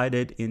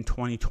decided in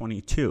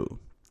 2022.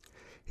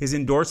 His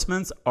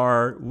endorsements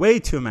are way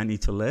too many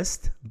to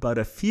list, but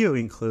a few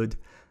include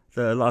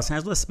the Los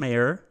Angeles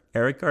Mayor,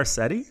 Eric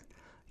Garcetti,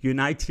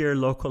 Unite Here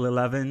Local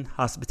 11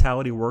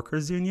 Hospitality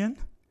Workers Union,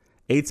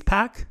 AIDS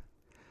PAC,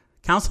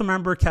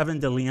 Councilmember Kevin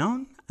De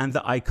Leon, and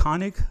the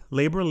iconic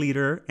labor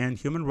leader and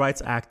human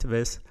rights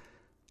activist,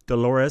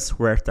 Dolores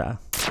Huerta.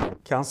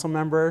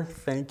 Councilmember,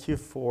 thank you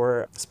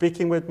for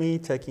speaking with me,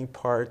 taking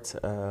part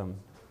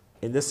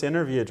in this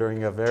interview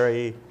during a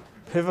very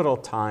pivotal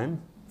time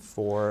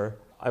for,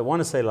 I want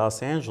to say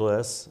Los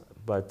Angeles,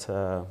 but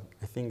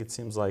I think it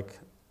seems like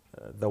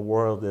the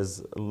world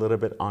is a little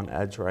bit on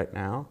edge right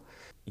now.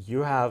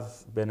 You have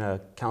been a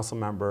council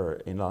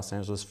member in Los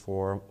Angeles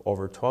for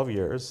over 12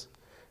 years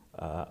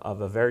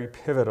of a very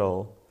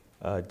pivotal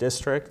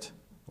district,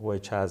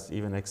 which has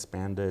even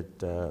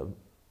expanded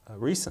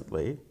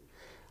recently.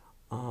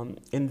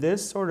 In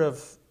this sort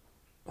of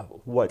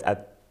what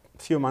a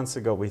few months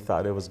ago we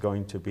thought it was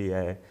going to be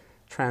a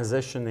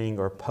transitioning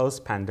or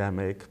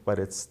post-pandemic, but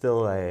it's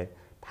still a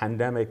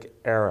pandemic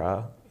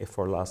era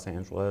for Los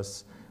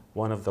Angeles,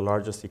 one of the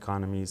largest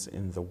economies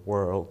in the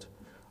world,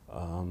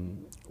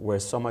 where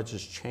so much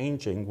is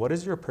changing. What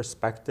is your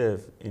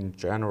perspective in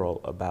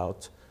general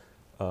about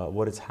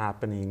what is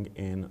happening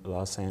in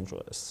Los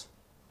Angeles?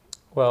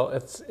 Well,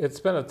 it's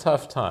been a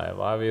tough time.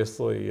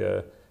 Obviously,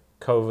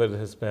 COVID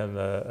has been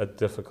a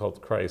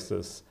difficult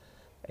crisis,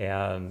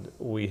 and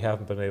we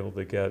haven't been able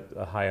to get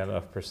a high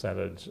enough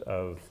percentage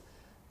of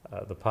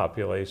the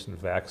population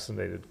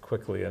vaccinated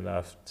quickly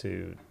enough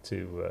to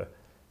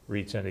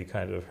reach any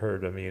kind of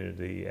herd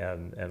immunity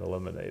and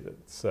eliminate it.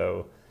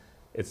 So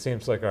it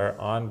seems like our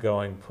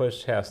ongoing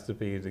push has to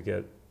be to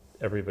get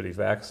everybody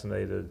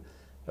vaccinated,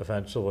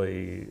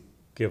 eventually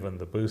given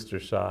the booster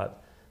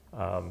shot,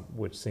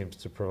 which seems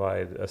to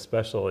provide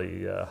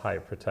especially high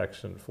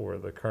protection for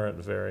the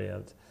current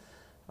variant.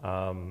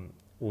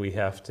 We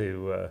have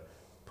to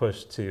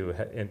push to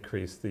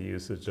increase the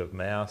usage of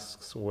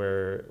masks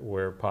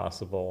where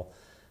possible.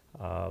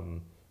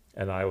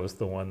 And I was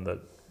the one that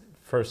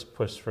first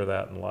pushed for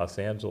that in Los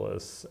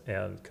Angeles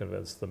and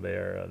convinced the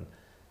mayor and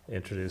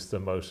introduced a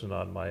motion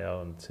on my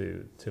own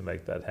to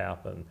make that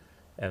happen.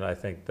 And I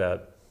think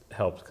that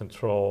helped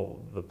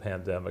control the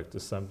pandemic to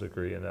some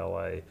degree in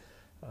LA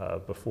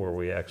before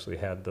we actually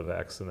had the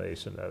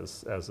vaccination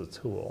as a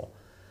tool.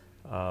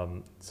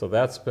 So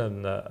that's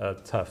been a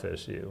tough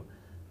issue,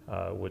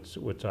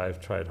 which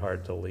I've tried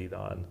hard to lead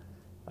on.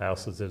 I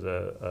also did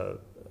a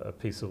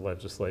piece of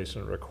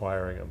legislation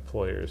requiring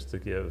employers to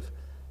give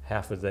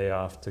half a day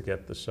off to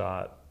get the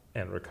shot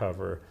and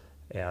recover,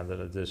 and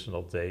an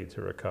additional day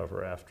to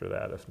recover after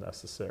that if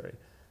necessary.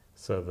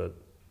 So that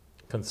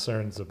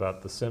concerns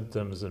about the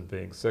symptoms and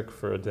being sick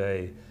for a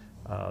day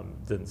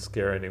didn't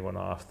scare anyone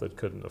off that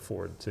couldn't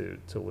afford to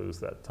lose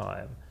that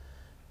time.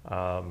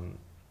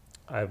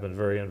 I've been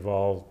very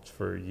involved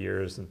for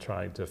years in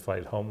trying to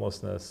fight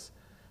homelessness.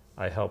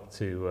 I helped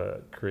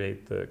to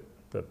create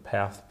the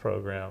PATH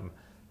program,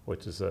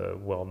 which is a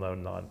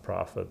well-known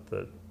nonprofit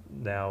that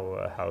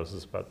now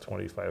houses about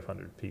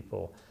 2,500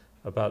 people,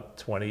 about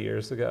 20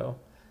 years ago,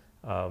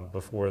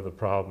 before the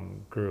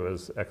problem grew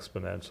as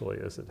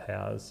exponentially as it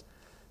has.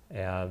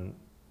 And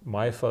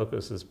my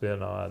focus has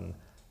been on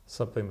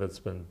something that's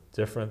been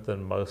different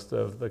than most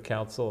of the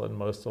council and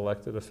most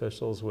elected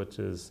officials, which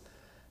is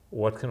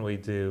what can we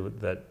do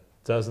that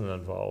doesn't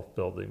involve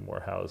building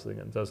more housing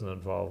and doesn't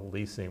involve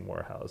leasing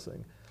more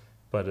housing,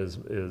 but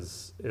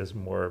is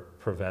more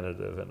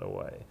preventative in a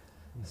way.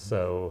 Mm-hmm.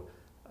 So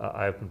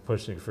I've been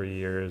pushing for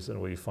years, and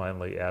we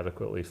finally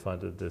adequately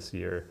funded this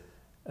year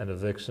an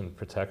eviction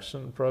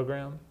protection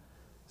program,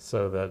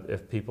 so that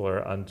if people are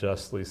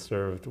unjustly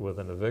served with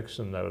an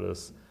eviction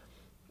notice,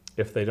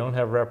 if they don't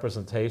have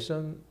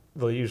representation,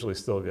 they'll usually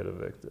still get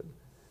evicted.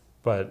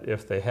 But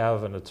if they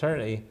have an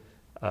attorney,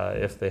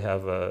 if they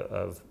have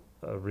a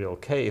real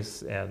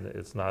case and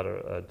it's not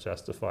a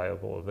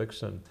justifiable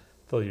eviction,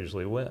 they'll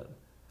usually win.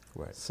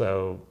 Right.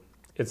 So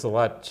it's a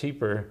lot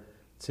cheaper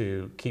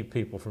to keep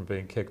people from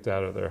being kicked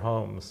out of their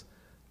homes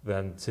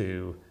than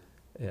to,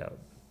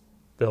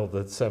 build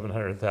a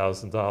 $700,000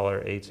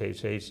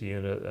 HHH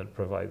unit and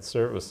provide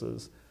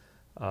services.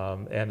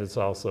 And it's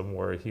also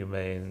more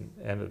humane,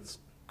 and it's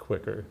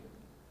quicker.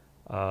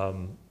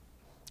 And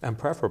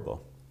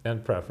preferable.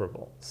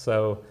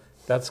 So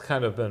that's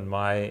kind of been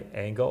my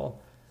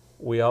angle.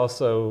 We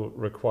also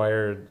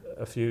required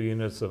a few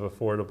units of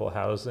affordable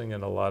housing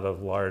in a lot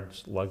of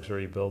large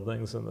luxury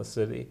buildings in the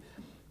city,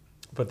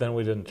 but then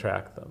we didn't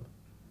track them.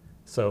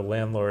 So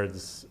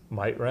landlords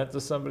might rent to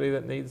somebody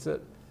that needs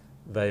it.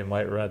 They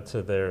might rent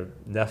to their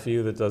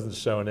nephew that doesn't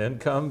show an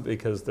income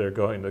because they're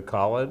going to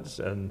college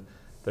and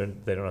they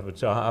don't have a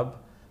job.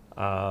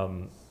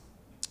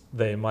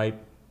 They might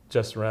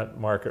just rent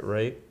market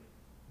rate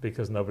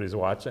because nobody's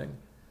watching.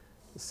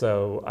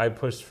 So I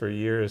pushed for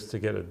years to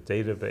get a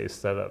database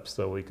set up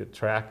so we could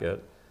track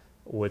it,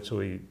 which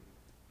we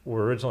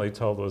were originally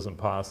told was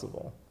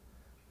impossible.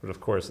 But of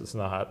course it's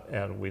not,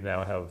 and we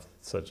now have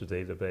such a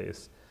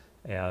database.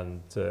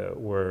 And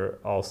we're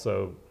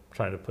also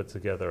trying to put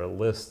together a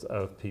list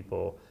of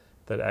people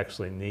that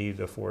actually need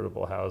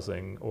affordable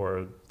housing,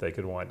 or they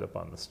could wind up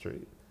on the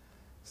street.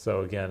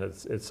 So again,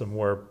 it's a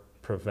more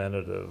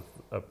preventative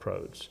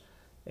approach.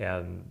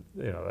 And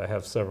I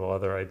have several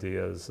other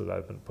ideas that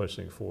I've been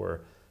pushing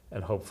for,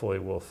 and hopefully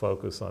we'll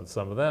focus on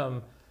some of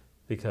them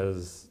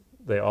because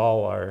they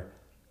all are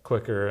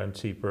quicker and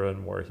cheaper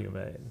and more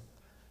humane.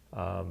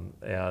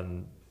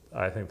 And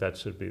I think that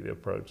should be the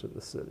approach of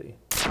the city.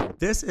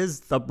 This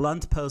is The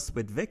Blunt Post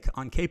with Vic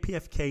on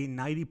KPFK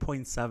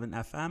 90.7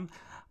 FM.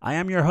 I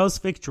am your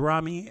host, Vic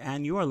Gerami,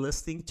 and you are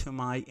listening to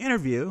my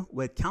interview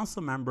with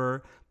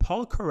Councilmember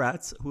Paul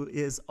Koretz, who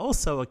is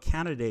also a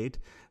candidate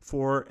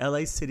for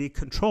LA City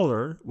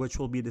Controller, which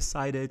will be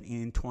decided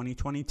in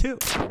 2022.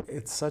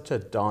 It's such a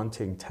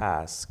daunting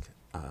task.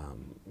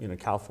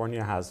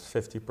 California has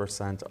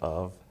 50%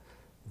 of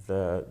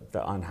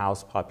the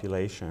unhoused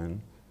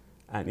population,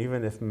 and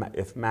even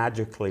if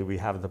magically we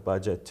have the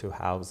budget to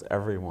house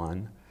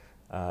everyone,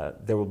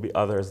 there will be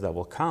others that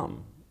will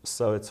come.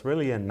 So it's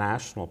really a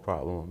national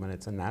problem, and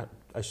it's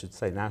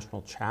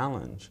national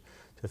challenge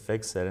to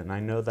fix it. And I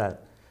know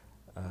that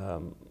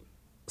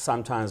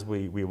sometimes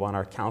we want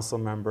our council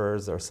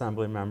members or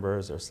assembly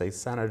members or state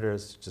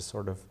senators to just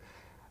sort of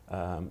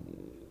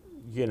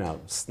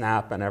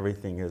snap and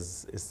everything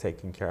is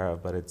taken care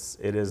of, but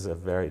it is a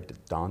very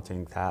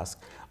daunting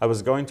task. I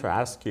was going to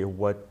ask you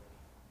what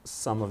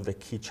some of the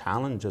key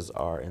challenges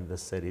are in the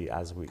city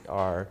as we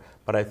are,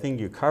 but I think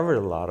you covered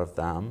a lot of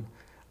them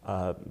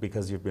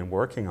because you've been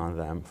working on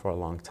them for a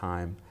long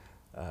time,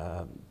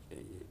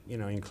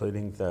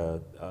 including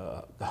the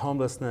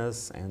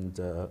homelessness and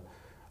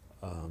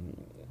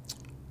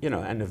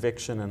and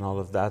eviction and all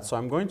of that. So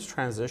I'm going to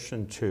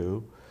transition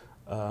to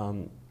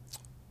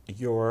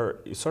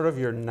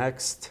your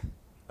next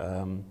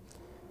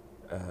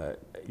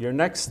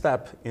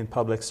step in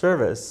public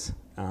service.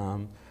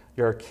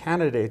 You're a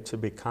candidate to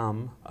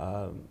become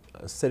a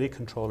city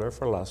controller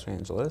for Los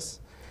Angeles.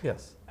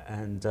 Yes.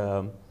 And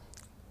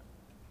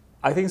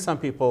I think some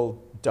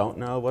people don't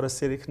know what a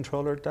city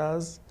controller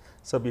does.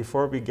 So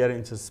before we get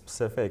into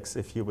specifics,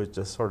 if you would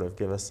just sort of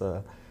give us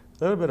a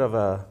little bit of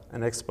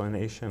an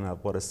explanation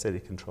of what a city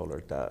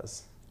controller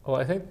does. Well,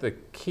 I think the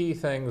key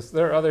things,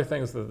 there are other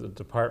things that the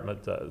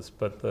department does,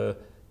 but the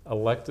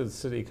elected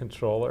city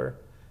controller,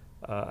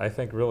 I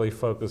think really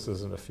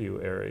focuses in a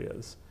few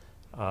areas.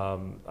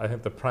 I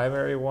think the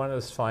primary one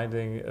is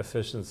finding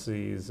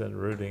efficiencies and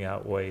rooting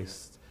out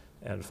waste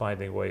and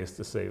finding ways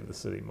to save the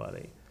city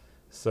money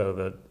so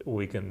that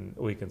we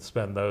can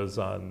spend those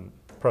on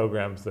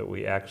programs that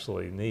we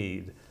actually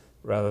need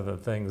rather than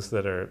things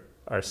that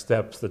are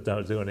steps that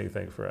don't do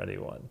anything for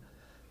anyone.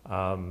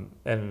 And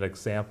an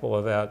example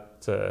of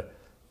that,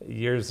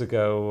 years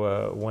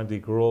ago, Wendy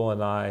Gruhl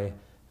and I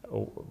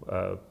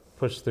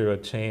pushed through a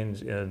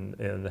change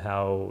in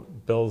how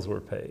bills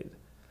were paid,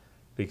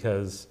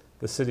 because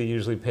the city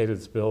usually paid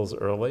its bills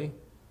early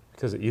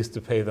because it used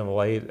to pay them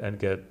late and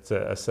get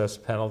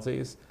assessed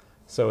penalties.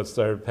 So it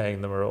started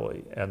paying them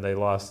early, and they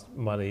lost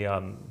money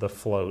on the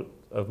float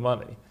of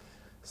money.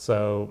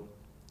 So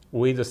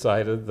we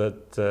decided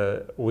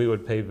that we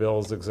would pay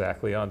bills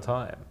exactly on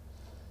time.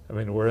 I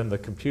mean, we're in the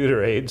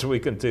computer age, we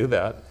can do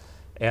that.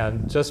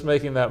 And just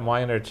making that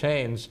minor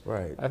change,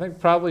 right, I think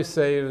probably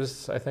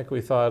saves, I think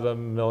we thought $1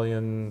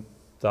 million,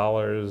 a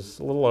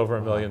little over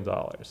 $1 million.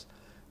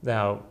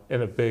 Now,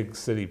 in a big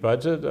city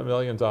budget, $1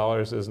 million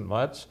isn't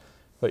much,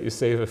 but you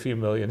save a few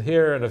million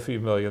here and a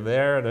few million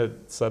there, and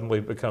it suddenly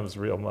becomes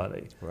real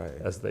money, right,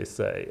 as they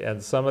say.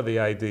 And some of the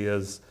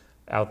ideas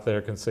out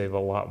there can save a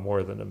lot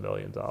more than $1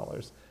 million.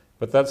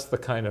 But that's the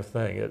kind of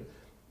thing.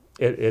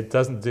 It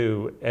doesn't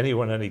do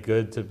anyone any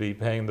good to be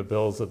paying the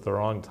bills at the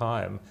wrong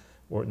time,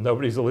 where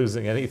nobody's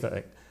losing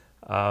anything,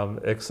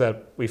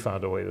 except we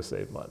found a way to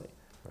save money.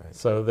 Right.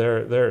 So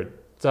there are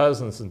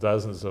dozens and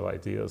dozens of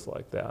ideas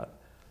like that.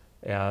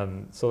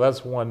 And so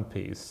that's one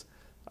piece.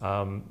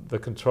 The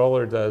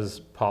controller does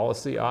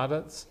policy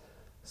audits.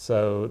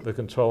 So the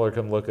controller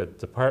can look at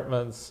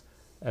departments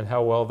and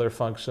how well they're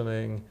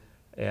functioning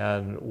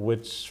and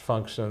which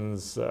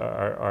functions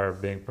are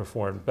being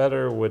performed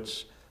better,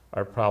 which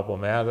are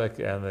problematic,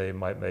 and they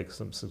might make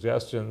some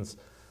suggestions.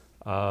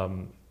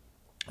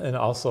 And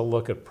also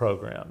look at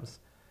programs.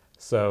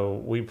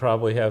 So we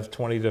probably have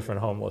 20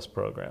 different homeless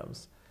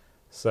programs.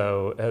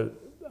 So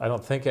I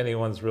don't think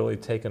anyone's really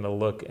taken a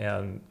look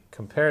and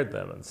compared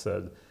them and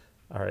said,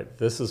 all right,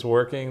 this is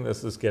working,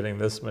 this is getting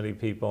this many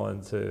people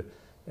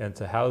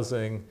into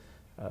housing,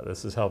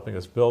 this is helping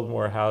us build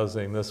more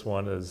housing, this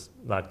one is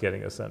not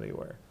getting us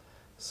anywhere.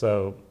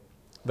 So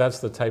that's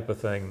the type of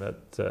thing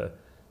that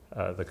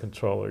the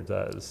controller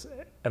does.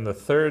 And the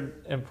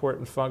third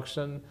important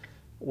function,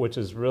 which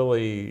has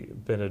really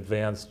been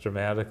advanced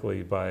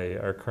dramatically by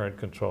our current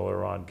controller,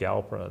 Ron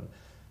Galperin,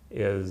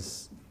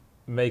 is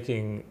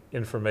making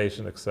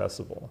information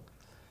accessible.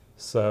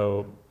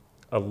 So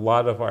a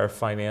lot of our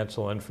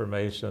financial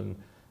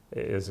information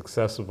is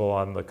accessible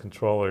on the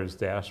controller's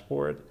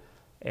dashboard,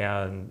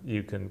 and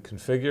you can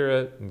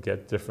configure it and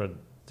get different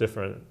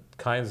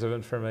kinds of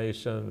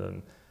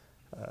information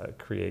and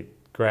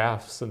create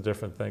graphs and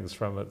different things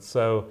from it.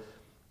 So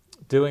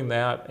doing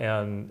that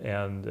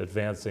and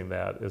advancing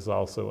that is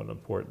also an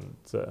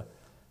important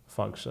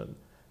function.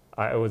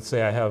 I would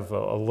say I have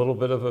a little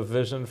bit of a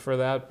vision for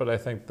that, but I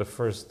think the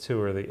first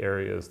two are the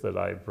areas that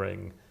I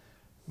bring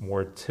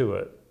more to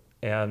it.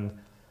 And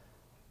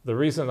the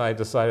reason I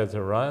decided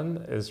to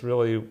run is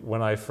really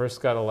when I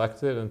first got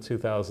elected in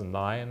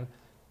 2009,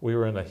 we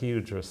were in a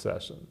huge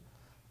recession.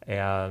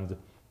 And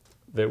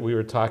that we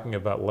were talking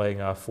about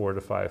laying off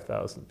 4,000 to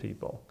 5,000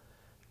 people.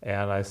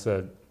 And I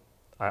said,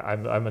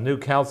 I'm a new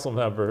council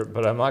member,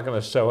 but I'm not going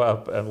to show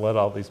up and let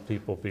all these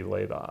people be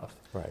laid off.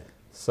 Right.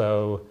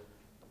 So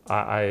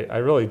I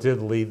really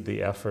did lead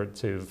the effort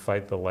to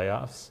fight the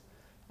layoffs.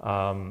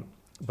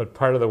 But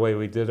part of the way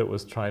we did it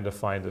was trying to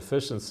find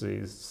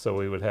efficiencies so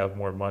we would have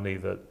more money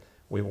that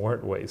we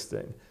weren't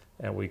wasting.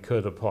 and we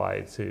could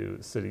apply to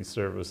city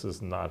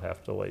services and not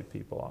have to lay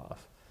people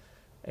off.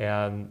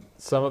 And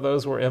some of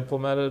those were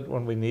implemented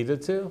when we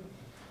needed to.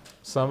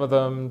 Some of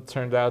them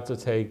turned out to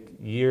take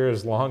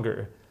years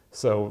longer,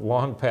 so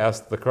long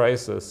past the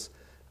crisis.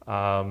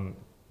 I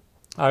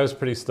was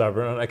pretty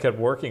stubborn and I kept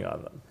working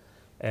on them.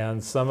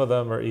 And some of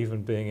them are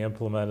even being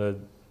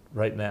implemented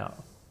right now,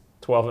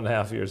 12 and a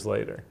half years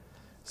later.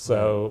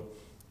 So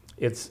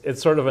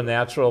it's sort of a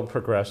natural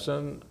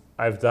progression.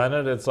 I've done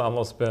it. It's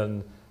almost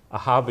been a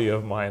hobby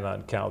of mine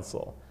on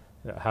council.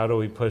 You know, how do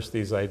we push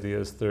these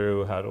ideas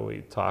through? How do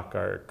we talk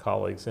our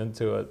colleagues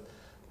into it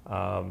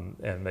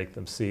and make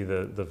them see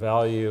the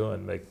value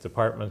and make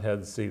department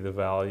heads see the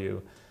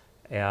value?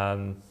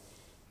 And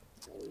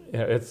you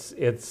know,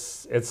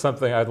 it's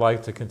something I'd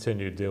like to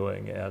continue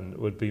doing and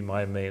would be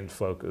my main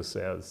focus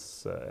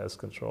as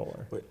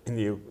controller. And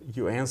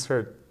you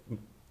answered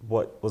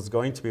what was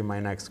going to be my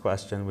next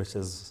question, which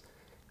is,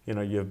 you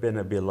know, you've been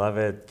a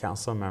beloved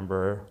council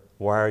member.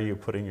 Why are you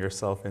putting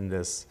yourself in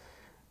this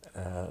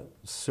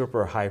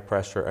super high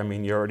pressure? I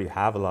mean, you already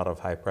have a lot of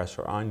high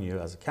pressure on you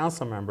as a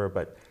council member,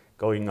 but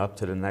going up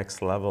to the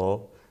next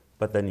level.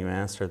 But then you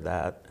answered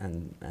that,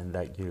 and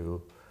that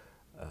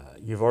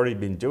you've already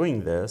been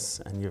doing this,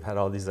 and you've had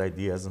all these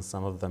ideas, and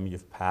some of them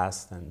you've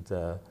passed, and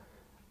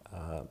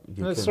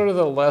it's sort of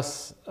the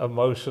less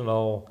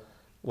emotional,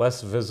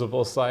 less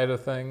visible side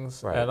of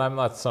things. Right. And I'm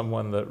not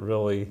someone that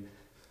really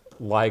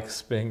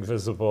likes being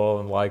visible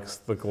and likes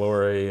the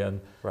glory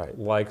and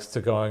likes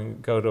to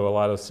go to a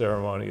lot of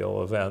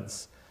ceremonial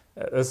events.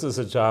 This is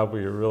a job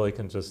where you really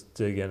can just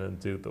dig in and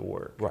do the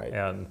work. Right.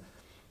 And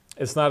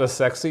it's not a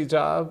sexy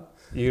job.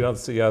 You don't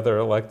see other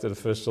elected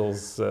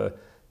officials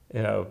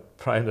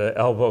trying to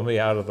elbow me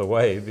out of the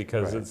way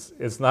because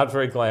it's not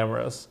very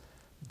glamorous,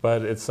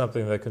 but it's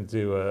something that can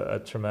do a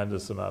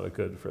tremendous amount of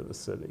good for the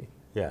city.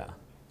 Yeah,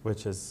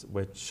 which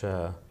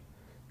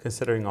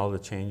considering all the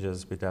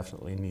changes, we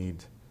definitely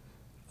need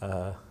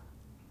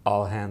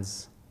all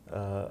hands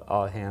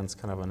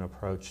kind of an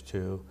approach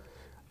to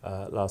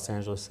Los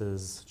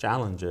Angeles's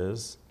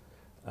challenges.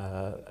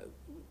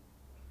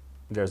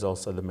 There's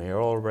also the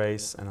mayoral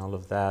race and all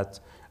of that.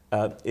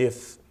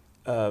 If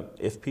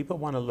people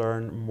want to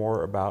learn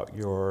more about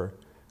your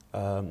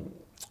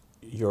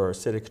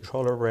city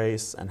controller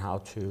race and how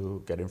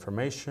to get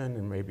information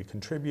and maybe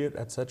contribute,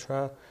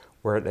 etc.,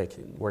 where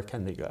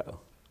can they go?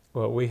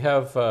 Well, we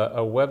have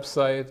a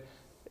website.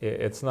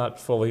 It's not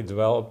fully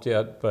developed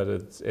yet, but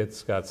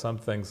it's got some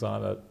things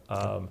on it,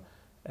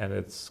 and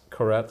it's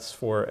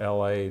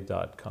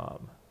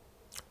koretzforla.com.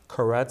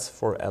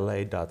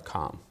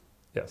 Koretzforla.com.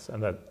 Yes,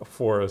 and that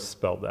 4 is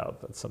spelled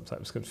out. That's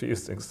sometimes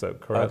confusing. So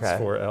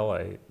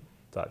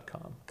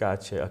koretzforla.com.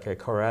 Gotcha. Okay,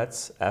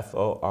 Koretz,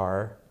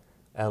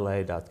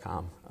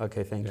 FORLA.com.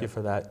 Okay, thank you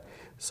for that.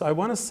 So I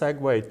want to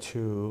segue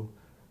to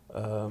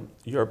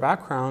your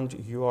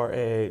background. You are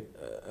a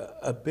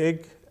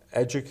big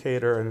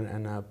educator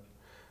and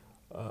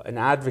an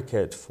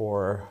advocate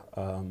for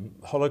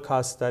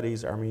Holocaust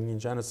studies, Armenian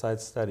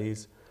genocide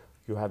studies.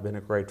 You have been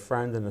a great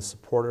friend and a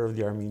supporter of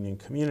the Armenian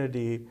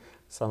community,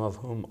 some of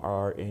whom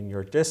are in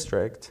your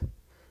district.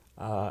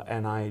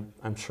 And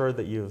I'm sure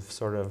that you've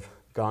sort of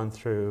gone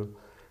through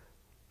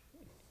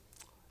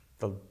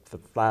the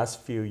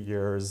last few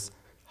years,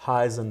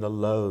 highs and the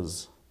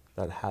lows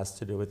that has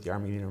to do with the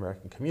Armenian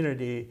American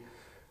community.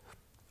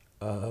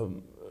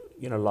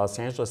 Los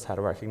Angeles had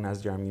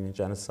recognized the Armenian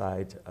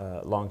genocide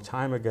a long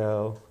time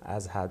ago,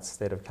 as had the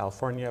state of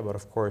California, but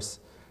of course,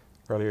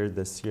 earlier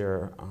this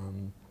year,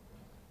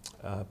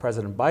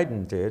 President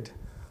Biden did.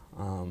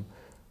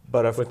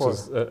 Which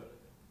is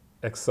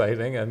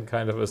exciting and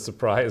kind of a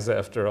surprise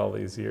after all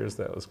these years.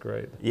 That was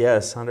great.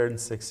 Yes,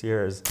 106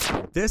 years.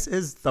 This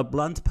is The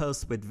Blunt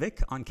Post with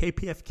Vic on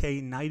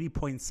KPFK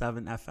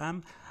 90.7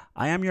 FM.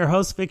 I am your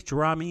host, Vic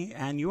Gerami,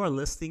 and you are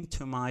listening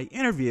to my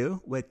interview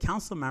with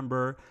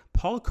Councilmember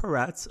Paul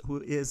Koretz,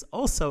 who is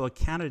also a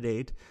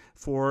candidate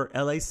for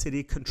LA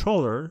City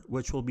Controller,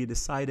 which will be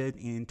decided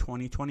in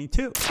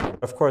 2022.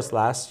 Of course,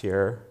 last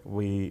year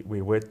we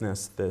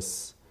witnessed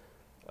this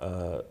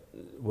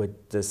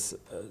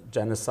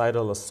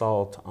genocidal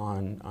assault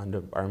on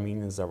the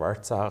Armenians of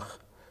Artsakh,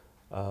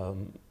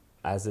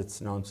 as it's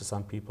known to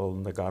some people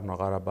in the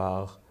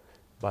Nagorno-Karabakh,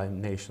 by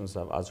nations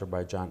of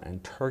Azerbaijan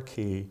and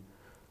Turkey.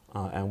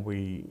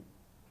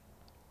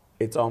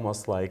 It's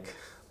almost like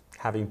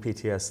having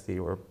PTSD.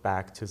 We're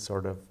back to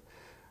sort of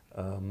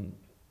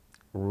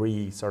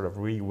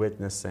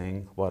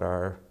re-witnessing what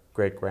our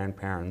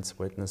great-grandparents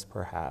witnessed,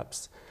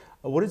 perhaps.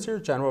 What is your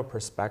general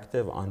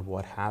perspective on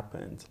what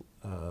happened,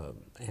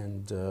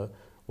 and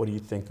what do you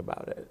think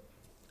about it?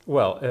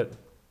 Well,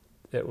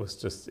 it was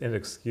just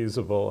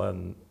inexcusable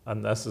and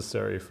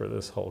unnecessary for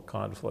this whole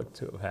conflict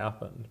to have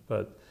happened.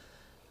 But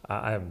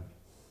I'm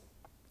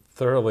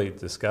thoroughly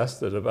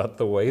disgusted about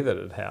the way that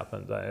it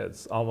happened.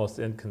 It's almost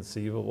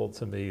inconceivable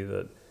to me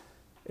that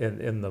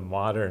in the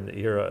modern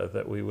era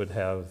that we would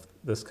have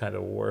this kind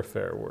of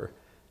warfare where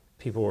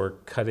people were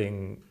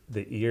cutting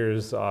the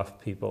ears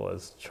off people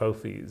as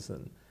trophies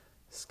and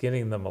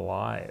skinning them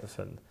alive.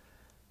 And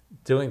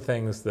doing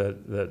things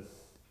that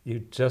you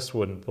just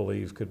wouldn't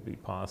believe could be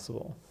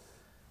possible.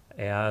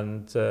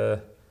 And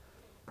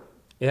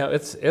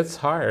it's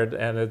hard,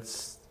 and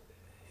it's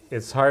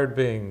hard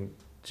being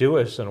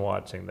Jewish and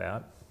watching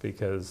that,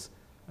 because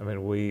I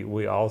mean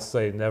we all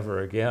say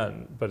never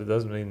again, but it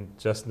doesn't mean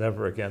just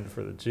never again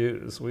for the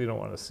Jews. We don't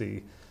want to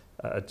see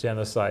a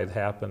genocide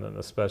happen, and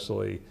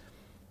especially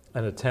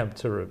an attempt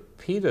to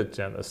repeat a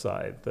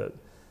genocide that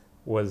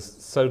was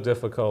so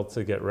difficult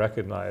to get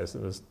recognized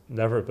and has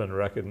never been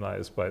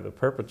recognized by the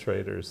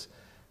perpetrators,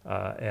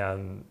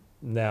 and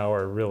now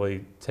are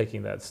really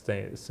taking that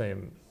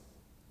same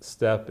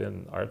step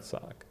in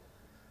Artsakh.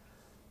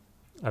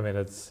 I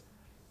mean,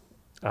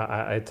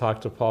 I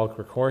talked to Paul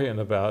Krikorian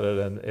about it,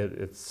 and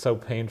it's so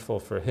painful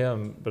for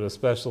him, but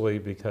especially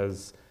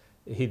because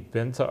he'd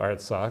been to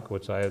Artsakh,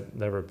 which I had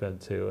never been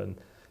to, and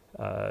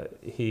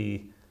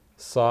he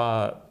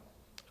saw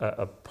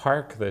a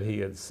park that he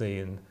had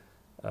seen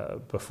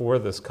before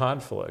this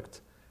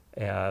conflict,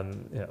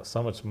 and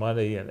so much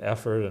money and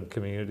effort and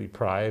community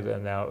pride,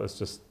 and now it was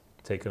just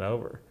taken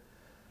over.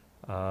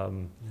 I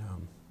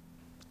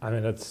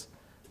mean,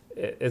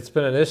 it's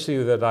been an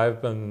issue that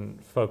I've been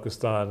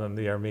focused on in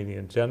the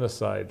Armenian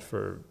genocide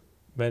for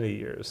many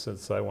years,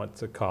 since I went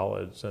to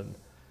college, and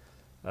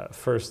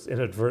first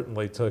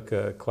inadvertently took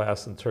a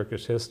class in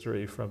Turkish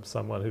history from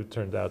someone who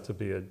turned out to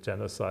be a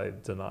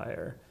genocide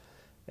denier.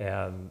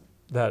 And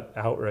that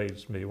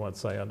outraged me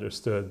once I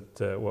understood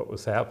what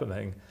was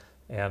happening,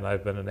 and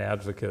I've been an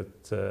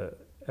advocate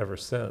ever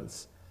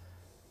since.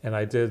 And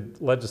I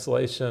did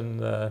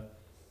legislation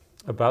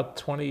about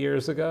 20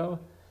 years ago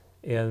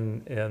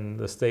in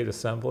the State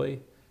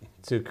Assembly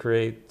to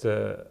create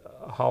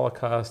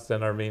Holocaust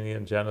and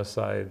Armenian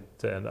genocide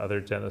and other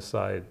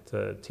genocide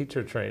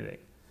teacher training.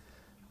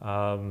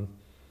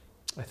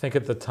 I think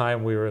at the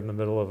time we were in the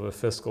middle of a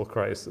fiscal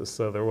crisis,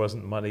 so there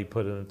wasn't money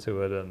put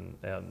into it,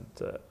 and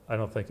I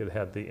don't think it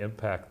had the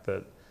impact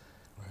that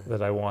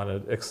I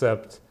wanted,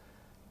 except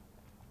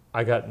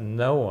I got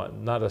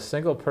not a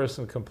single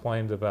person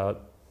complained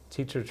about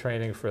teacher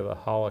training for the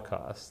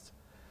Holocaust,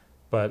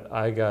 but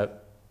I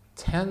got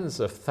tens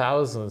of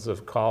thousands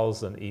of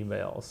calls and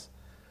emails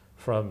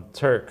from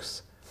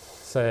Turks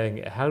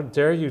saying, "How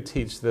dare you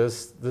teach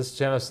this? This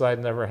genocide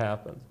never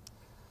happened."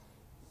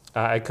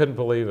 I couldn't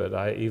believe it.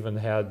 I even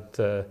had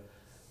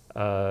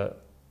an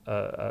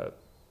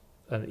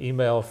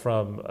email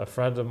from a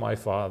friend of my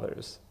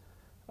father's,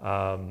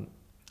 and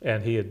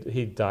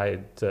he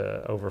died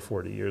over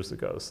 40 years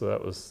ago, so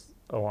that was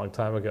a long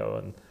time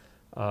ago.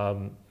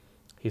 And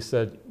he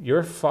said,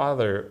 "Your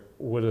father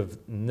would have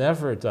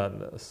never done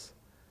this,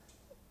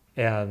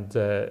 and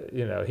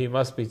he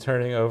must be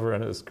turning over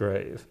in his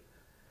grave."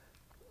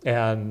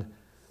 And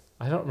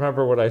I don't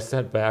remember what I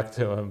sent back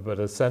to him, but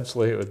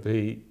essentially it would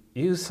be,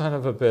 "You son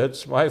of a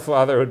bitch, my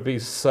father would be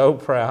so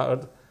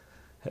proud.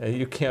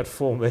 You can't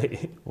fool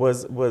me."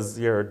 Was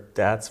your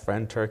dad's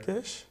friend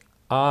Turkish?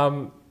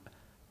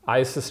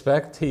 I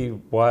suspect he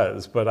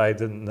was, but I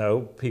didn't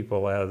know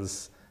people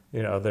as,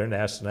 their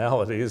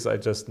nationalities. I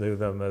just knew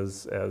them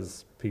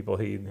as people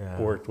he'd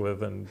worked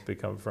with and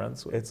become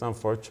friends with. It's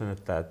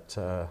unfortunate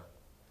that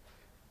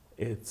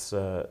it's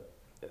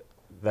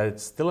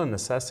still a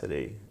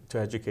necessity to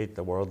educate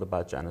the world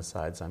about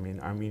genocides. I mean,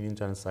 Armenian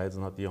genocide is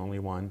not the only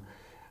one.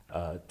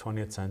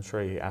 20th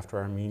century, after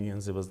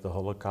Armenians, it was the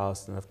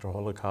Holocaust, and after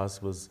Holocaust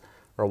it was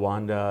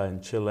Rwanda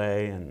and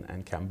Chile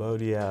and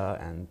Cambodia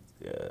and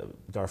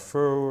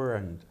Darfur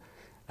and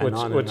which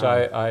on which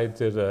and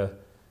on.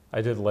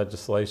 I did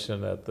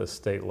legislation at the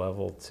state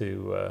level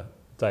to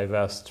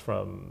divest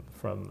from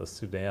the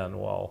Sudan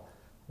while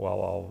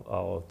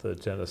all of the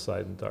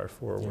genocide in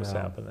Darfur was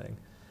happening.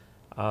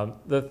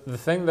 The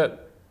thing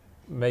that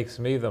makes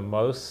me the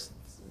most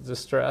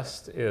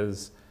distressed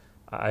is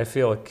I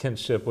feel a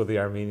kinship with the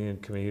Armenian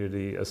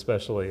community,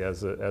 especially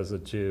as a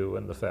Jew,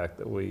 and the fact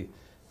that we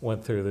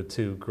went through the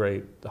two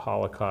great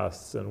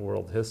Holocausts in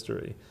world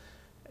history.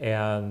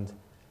 And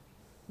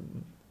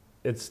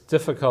it's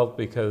difficult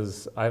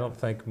because I don't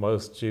think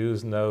most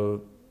Jews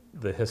know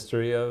the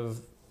history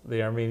of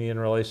the Armenian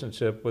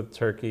relationship with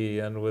Turkey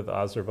and with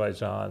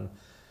Azerbaijan.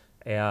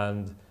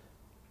 And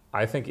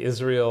I think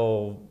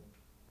Israel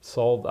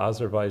sold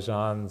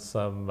Azerbaijan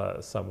some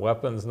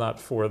weapons, not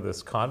for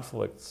this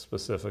conflict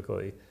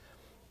specifically,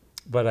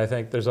 but I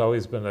think there's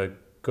always been a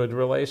good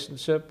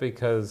relationship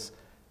because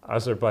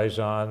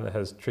Azerbaijan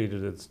has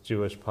treated its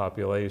Jewish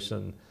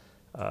population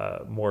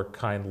more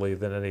kindly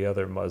than any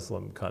other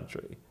Muslim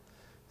country.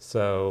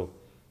 So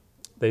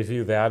they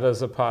view that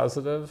as a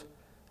positive,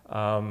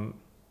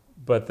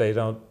 but they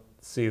don't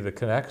see the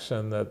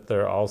connection that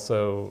they're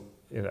also,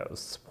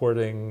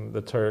 supporting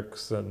the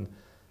Turks and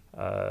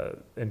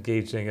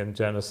engaging in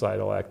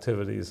genocidal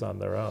activities on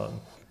their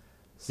own.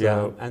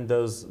 So, and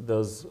those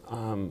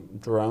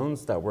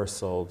drones that were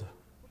sold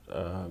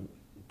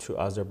to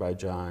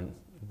Azerbaijan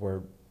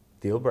were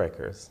deal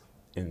breakers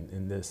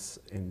in this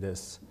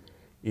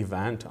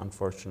event,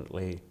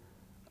 unfortunately.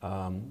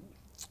 But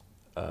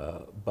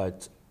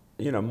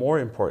more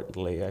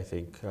importantly, I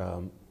think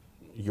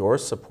your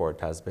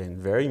support has been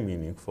very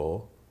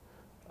meaningful.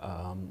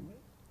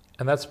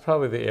 And that's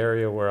probably the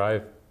area where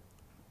I've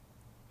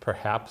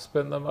perhaps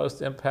been the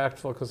most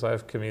impactful, because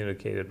I've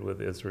communicated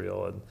with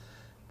Israel, and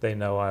they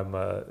know I'm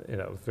a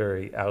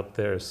very out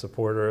there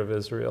supporter of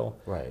Israel.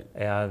 Right.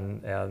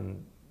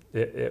 And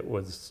it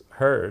was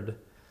heard,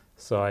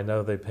 so I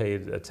know they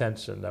paid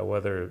attention. Now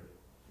whether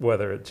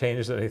it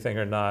changed anything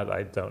or not,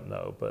 I don't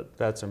know. But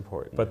that's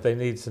important. But they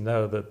need to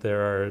know that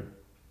there are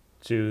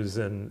Jews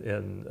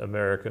in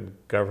American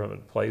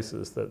government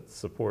places that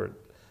support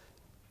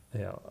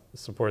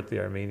the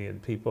Armenian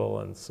people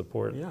and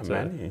support. Yeah,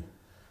 many.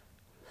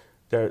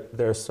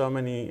 There are so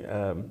many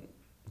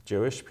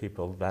Jewish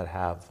people that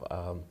have,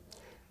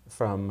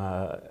 from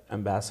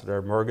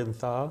Ambassador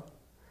Morgenthau,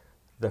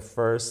 the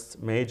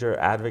first major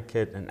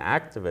advocate and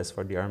activist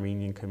for the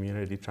Armenian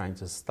community trying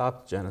to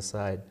stop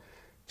genocide,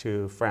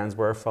 to Franz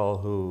Werfel,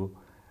 who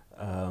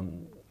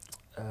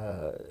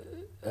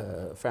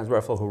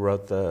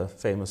wrote the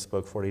famous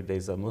book 40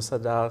 Days of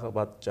Musadagh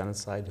about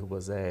genocide, who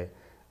was a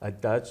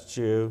Dutch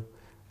Jew,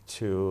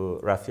 to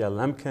Raphael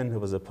Lemkin, who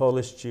was a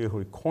Polish Jew,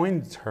 who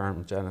coined the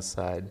term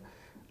genocide,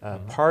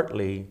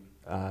 partly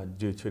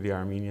due to the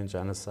Armenian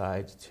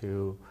genocide,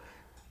 to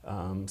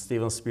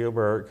Steven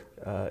Spielberg,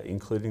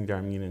 including the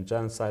Armenian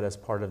genocide as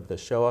part of the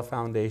Shoah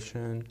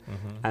Foundation,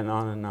 and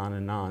on and on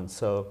and on.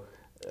 So,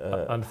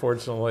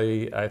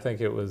 unfortunately, I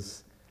think it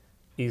was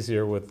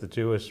easier with the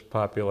Jewish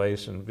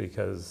population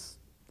because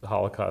the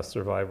Holocaust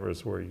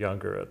survivors were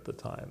younger at the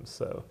time.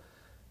 So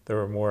there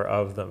were more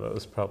of them. It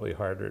was probably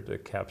harder to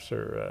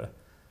capture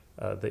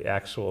the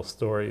actual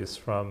stories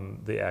from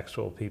the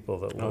actual people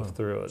that lived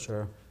through it.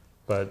 Sure.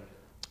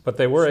 But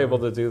they were able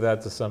to do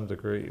that to some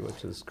degree,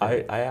 which is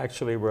great. I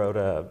actually wrote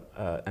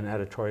an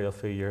editorial a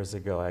few years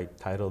ago. I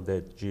titled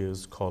it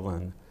Jews,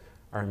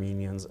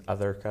 Armenians,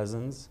 Other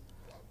Cousins.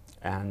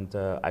 And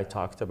I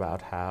talked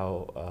about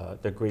how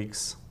the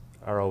Greeks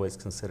are always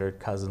considered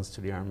cousins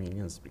to the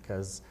Armenians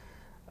because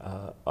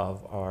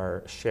of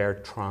our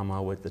shared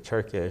trauma with the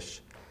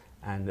Turkish.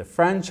 And the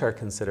French are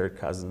considered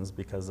cousins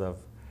because of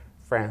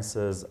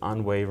France's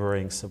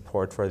unwavering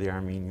support for the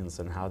Armenians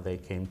and how they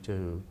came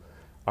to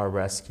our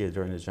rescue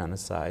during the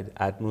genocide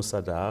at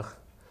Musadagh.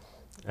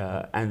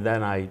 And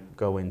then I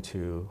go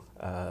into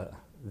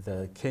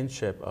the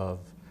kinship of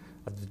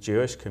the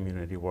Jewish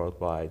community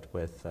worldwide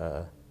with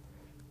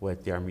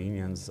the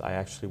Armenians. I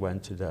actually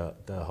went to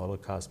the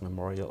Holocaust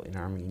Memorial in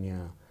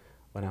Armenia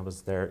when I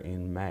was there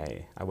in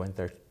May. I went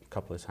there a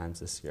couple of times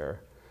this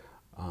year.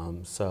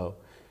 So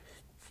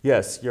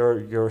yes,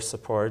 your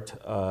support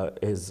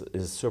is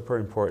super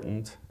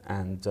important,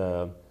 and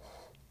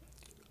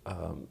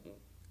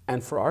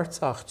for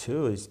Artsakh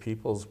too is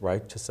people's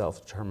right to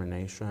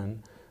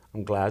self-determination.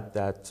 I'm glad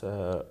that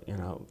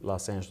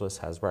Los Angeles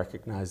has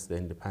recognized the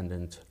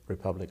independent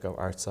Republic of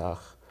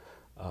Artsakh.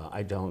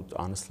 I don't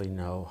honestly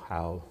know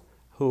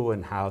who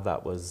and how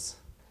that was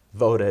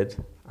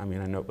voted. I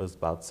mean, I know it was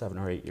about 7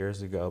 or 8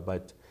 years ago,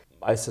 but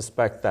I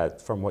suspect that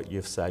from what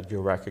you've said,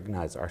 you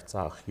recognize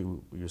Artsakh,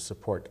 you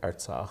support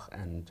Artsakh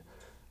and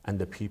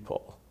the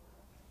people.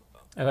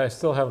 And I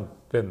still haven't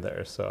been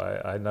there,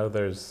 so I know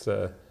there's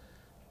a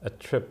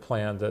trip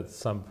planned at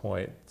some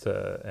point,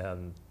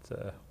 and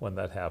when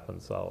that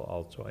happens,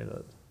 I'll join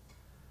it.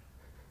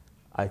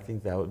 I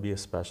think that would be a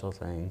special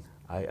thing.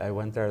 I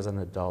went there as an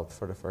adult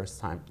for the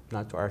first time,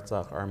 not to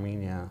Artsakh,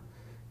 Armenia,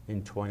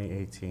 in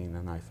 2018,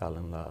 and I fell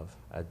in love.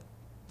 I'd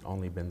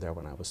only been there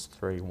when I was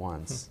 3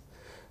 once.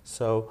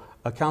 So,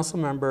 a council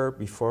member,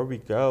 before we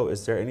go,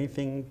 is there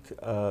anything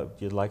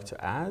you'd like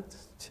to add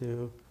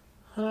to?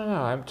 I don't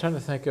know. I'm trying to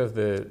think of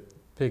the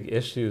big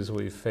issues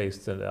we've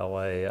faced in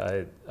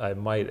LA. I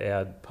might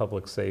add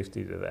public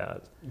safety to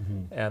that.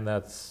 And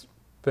that's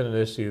been an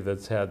issue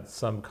that's had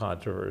some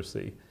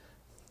controversy.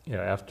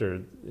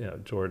 After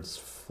George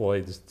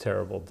Floyd's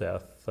terrible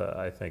death,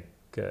 I think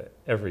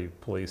every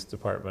police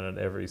department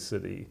in every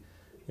city,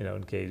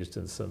 engaged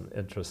in some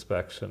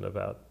introspection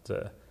about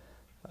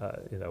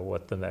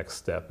what the next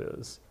step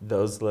is.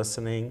 Those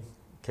listening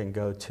can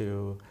go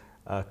to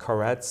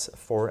Koretz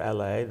for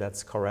LA.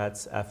 That's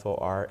Koretz,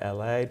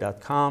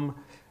 FORLA.com,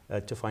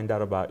 to find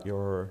out about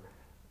your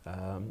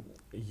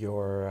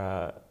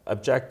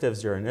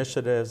objectives, your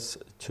initiatives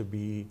to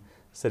be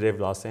City of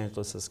Los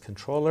Angeles'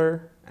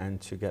 controller,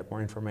 and to get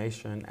more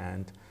information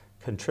and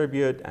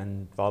contribute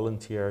and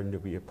volunteer and to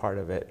be a part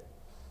of it.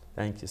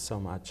 Thank you so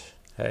much.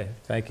 Hey,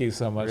 thank you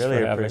so much really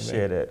for having me.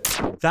 Appreciate it.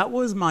 That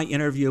was my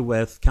interview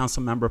with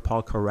Councilmember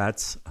Paul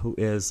Koretz, who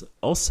is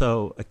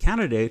also a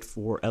candidate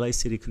for LA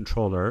City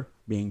Controller,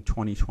 being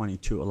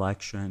 2022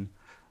 election.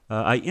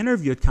 I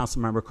interviewed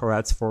Councilmember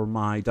Koretz for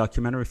my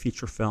documentary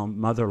feature film,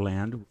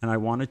 Motherland, and I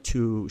wanted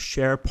to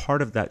share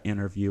part of that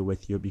interview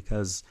with you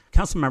because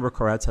Councilmember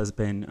Koretz has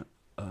been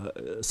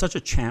such a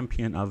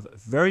champion of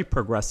very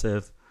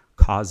progressive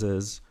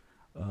causes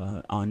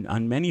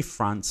on many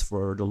fronts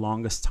for the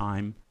longest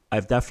time.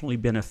 I've definitely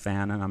been a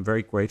fan, and I'm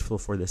very grateful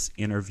for this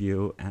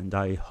interview, and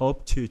I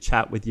hope to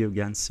chat with you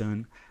again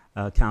soon,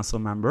 Council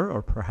Member,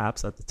 or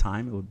perhaps at the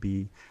time it would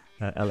be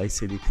LA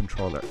City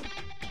Controller.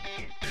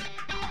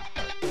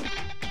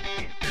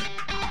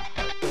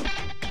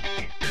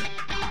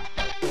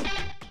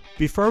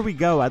 Before we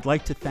go, I'd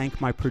like to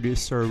thank my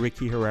producer,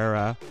 Ricky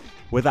Herrera,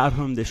 without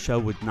whom this show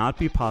would not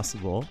be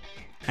possible,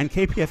 and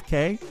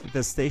KPFK,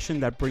 the station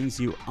that brings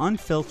you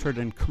unfiltered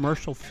and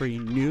commercial-free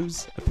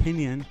news,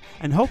 opinion,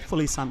 and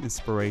hopefully some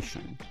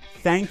inspiration.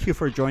 Thank you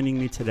for joining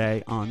me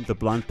today on The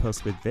Blunt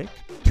Post with Vic.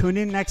 Tune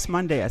in next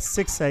Monday at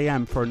 6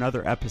 a.m. for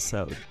another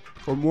episode.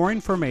 For more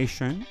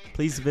information,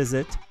 please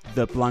visit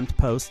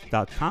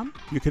thebluntpost.com.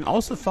 You can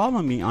also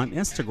follow me on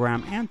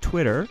Instagram and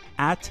Twitter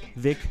at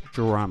Vic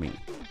Gerami,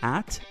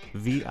 at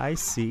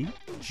VICGERAMI.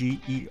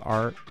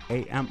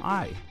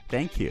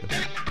 Thank you.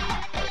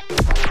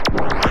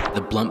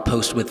 The Blunt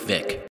Post with Vic.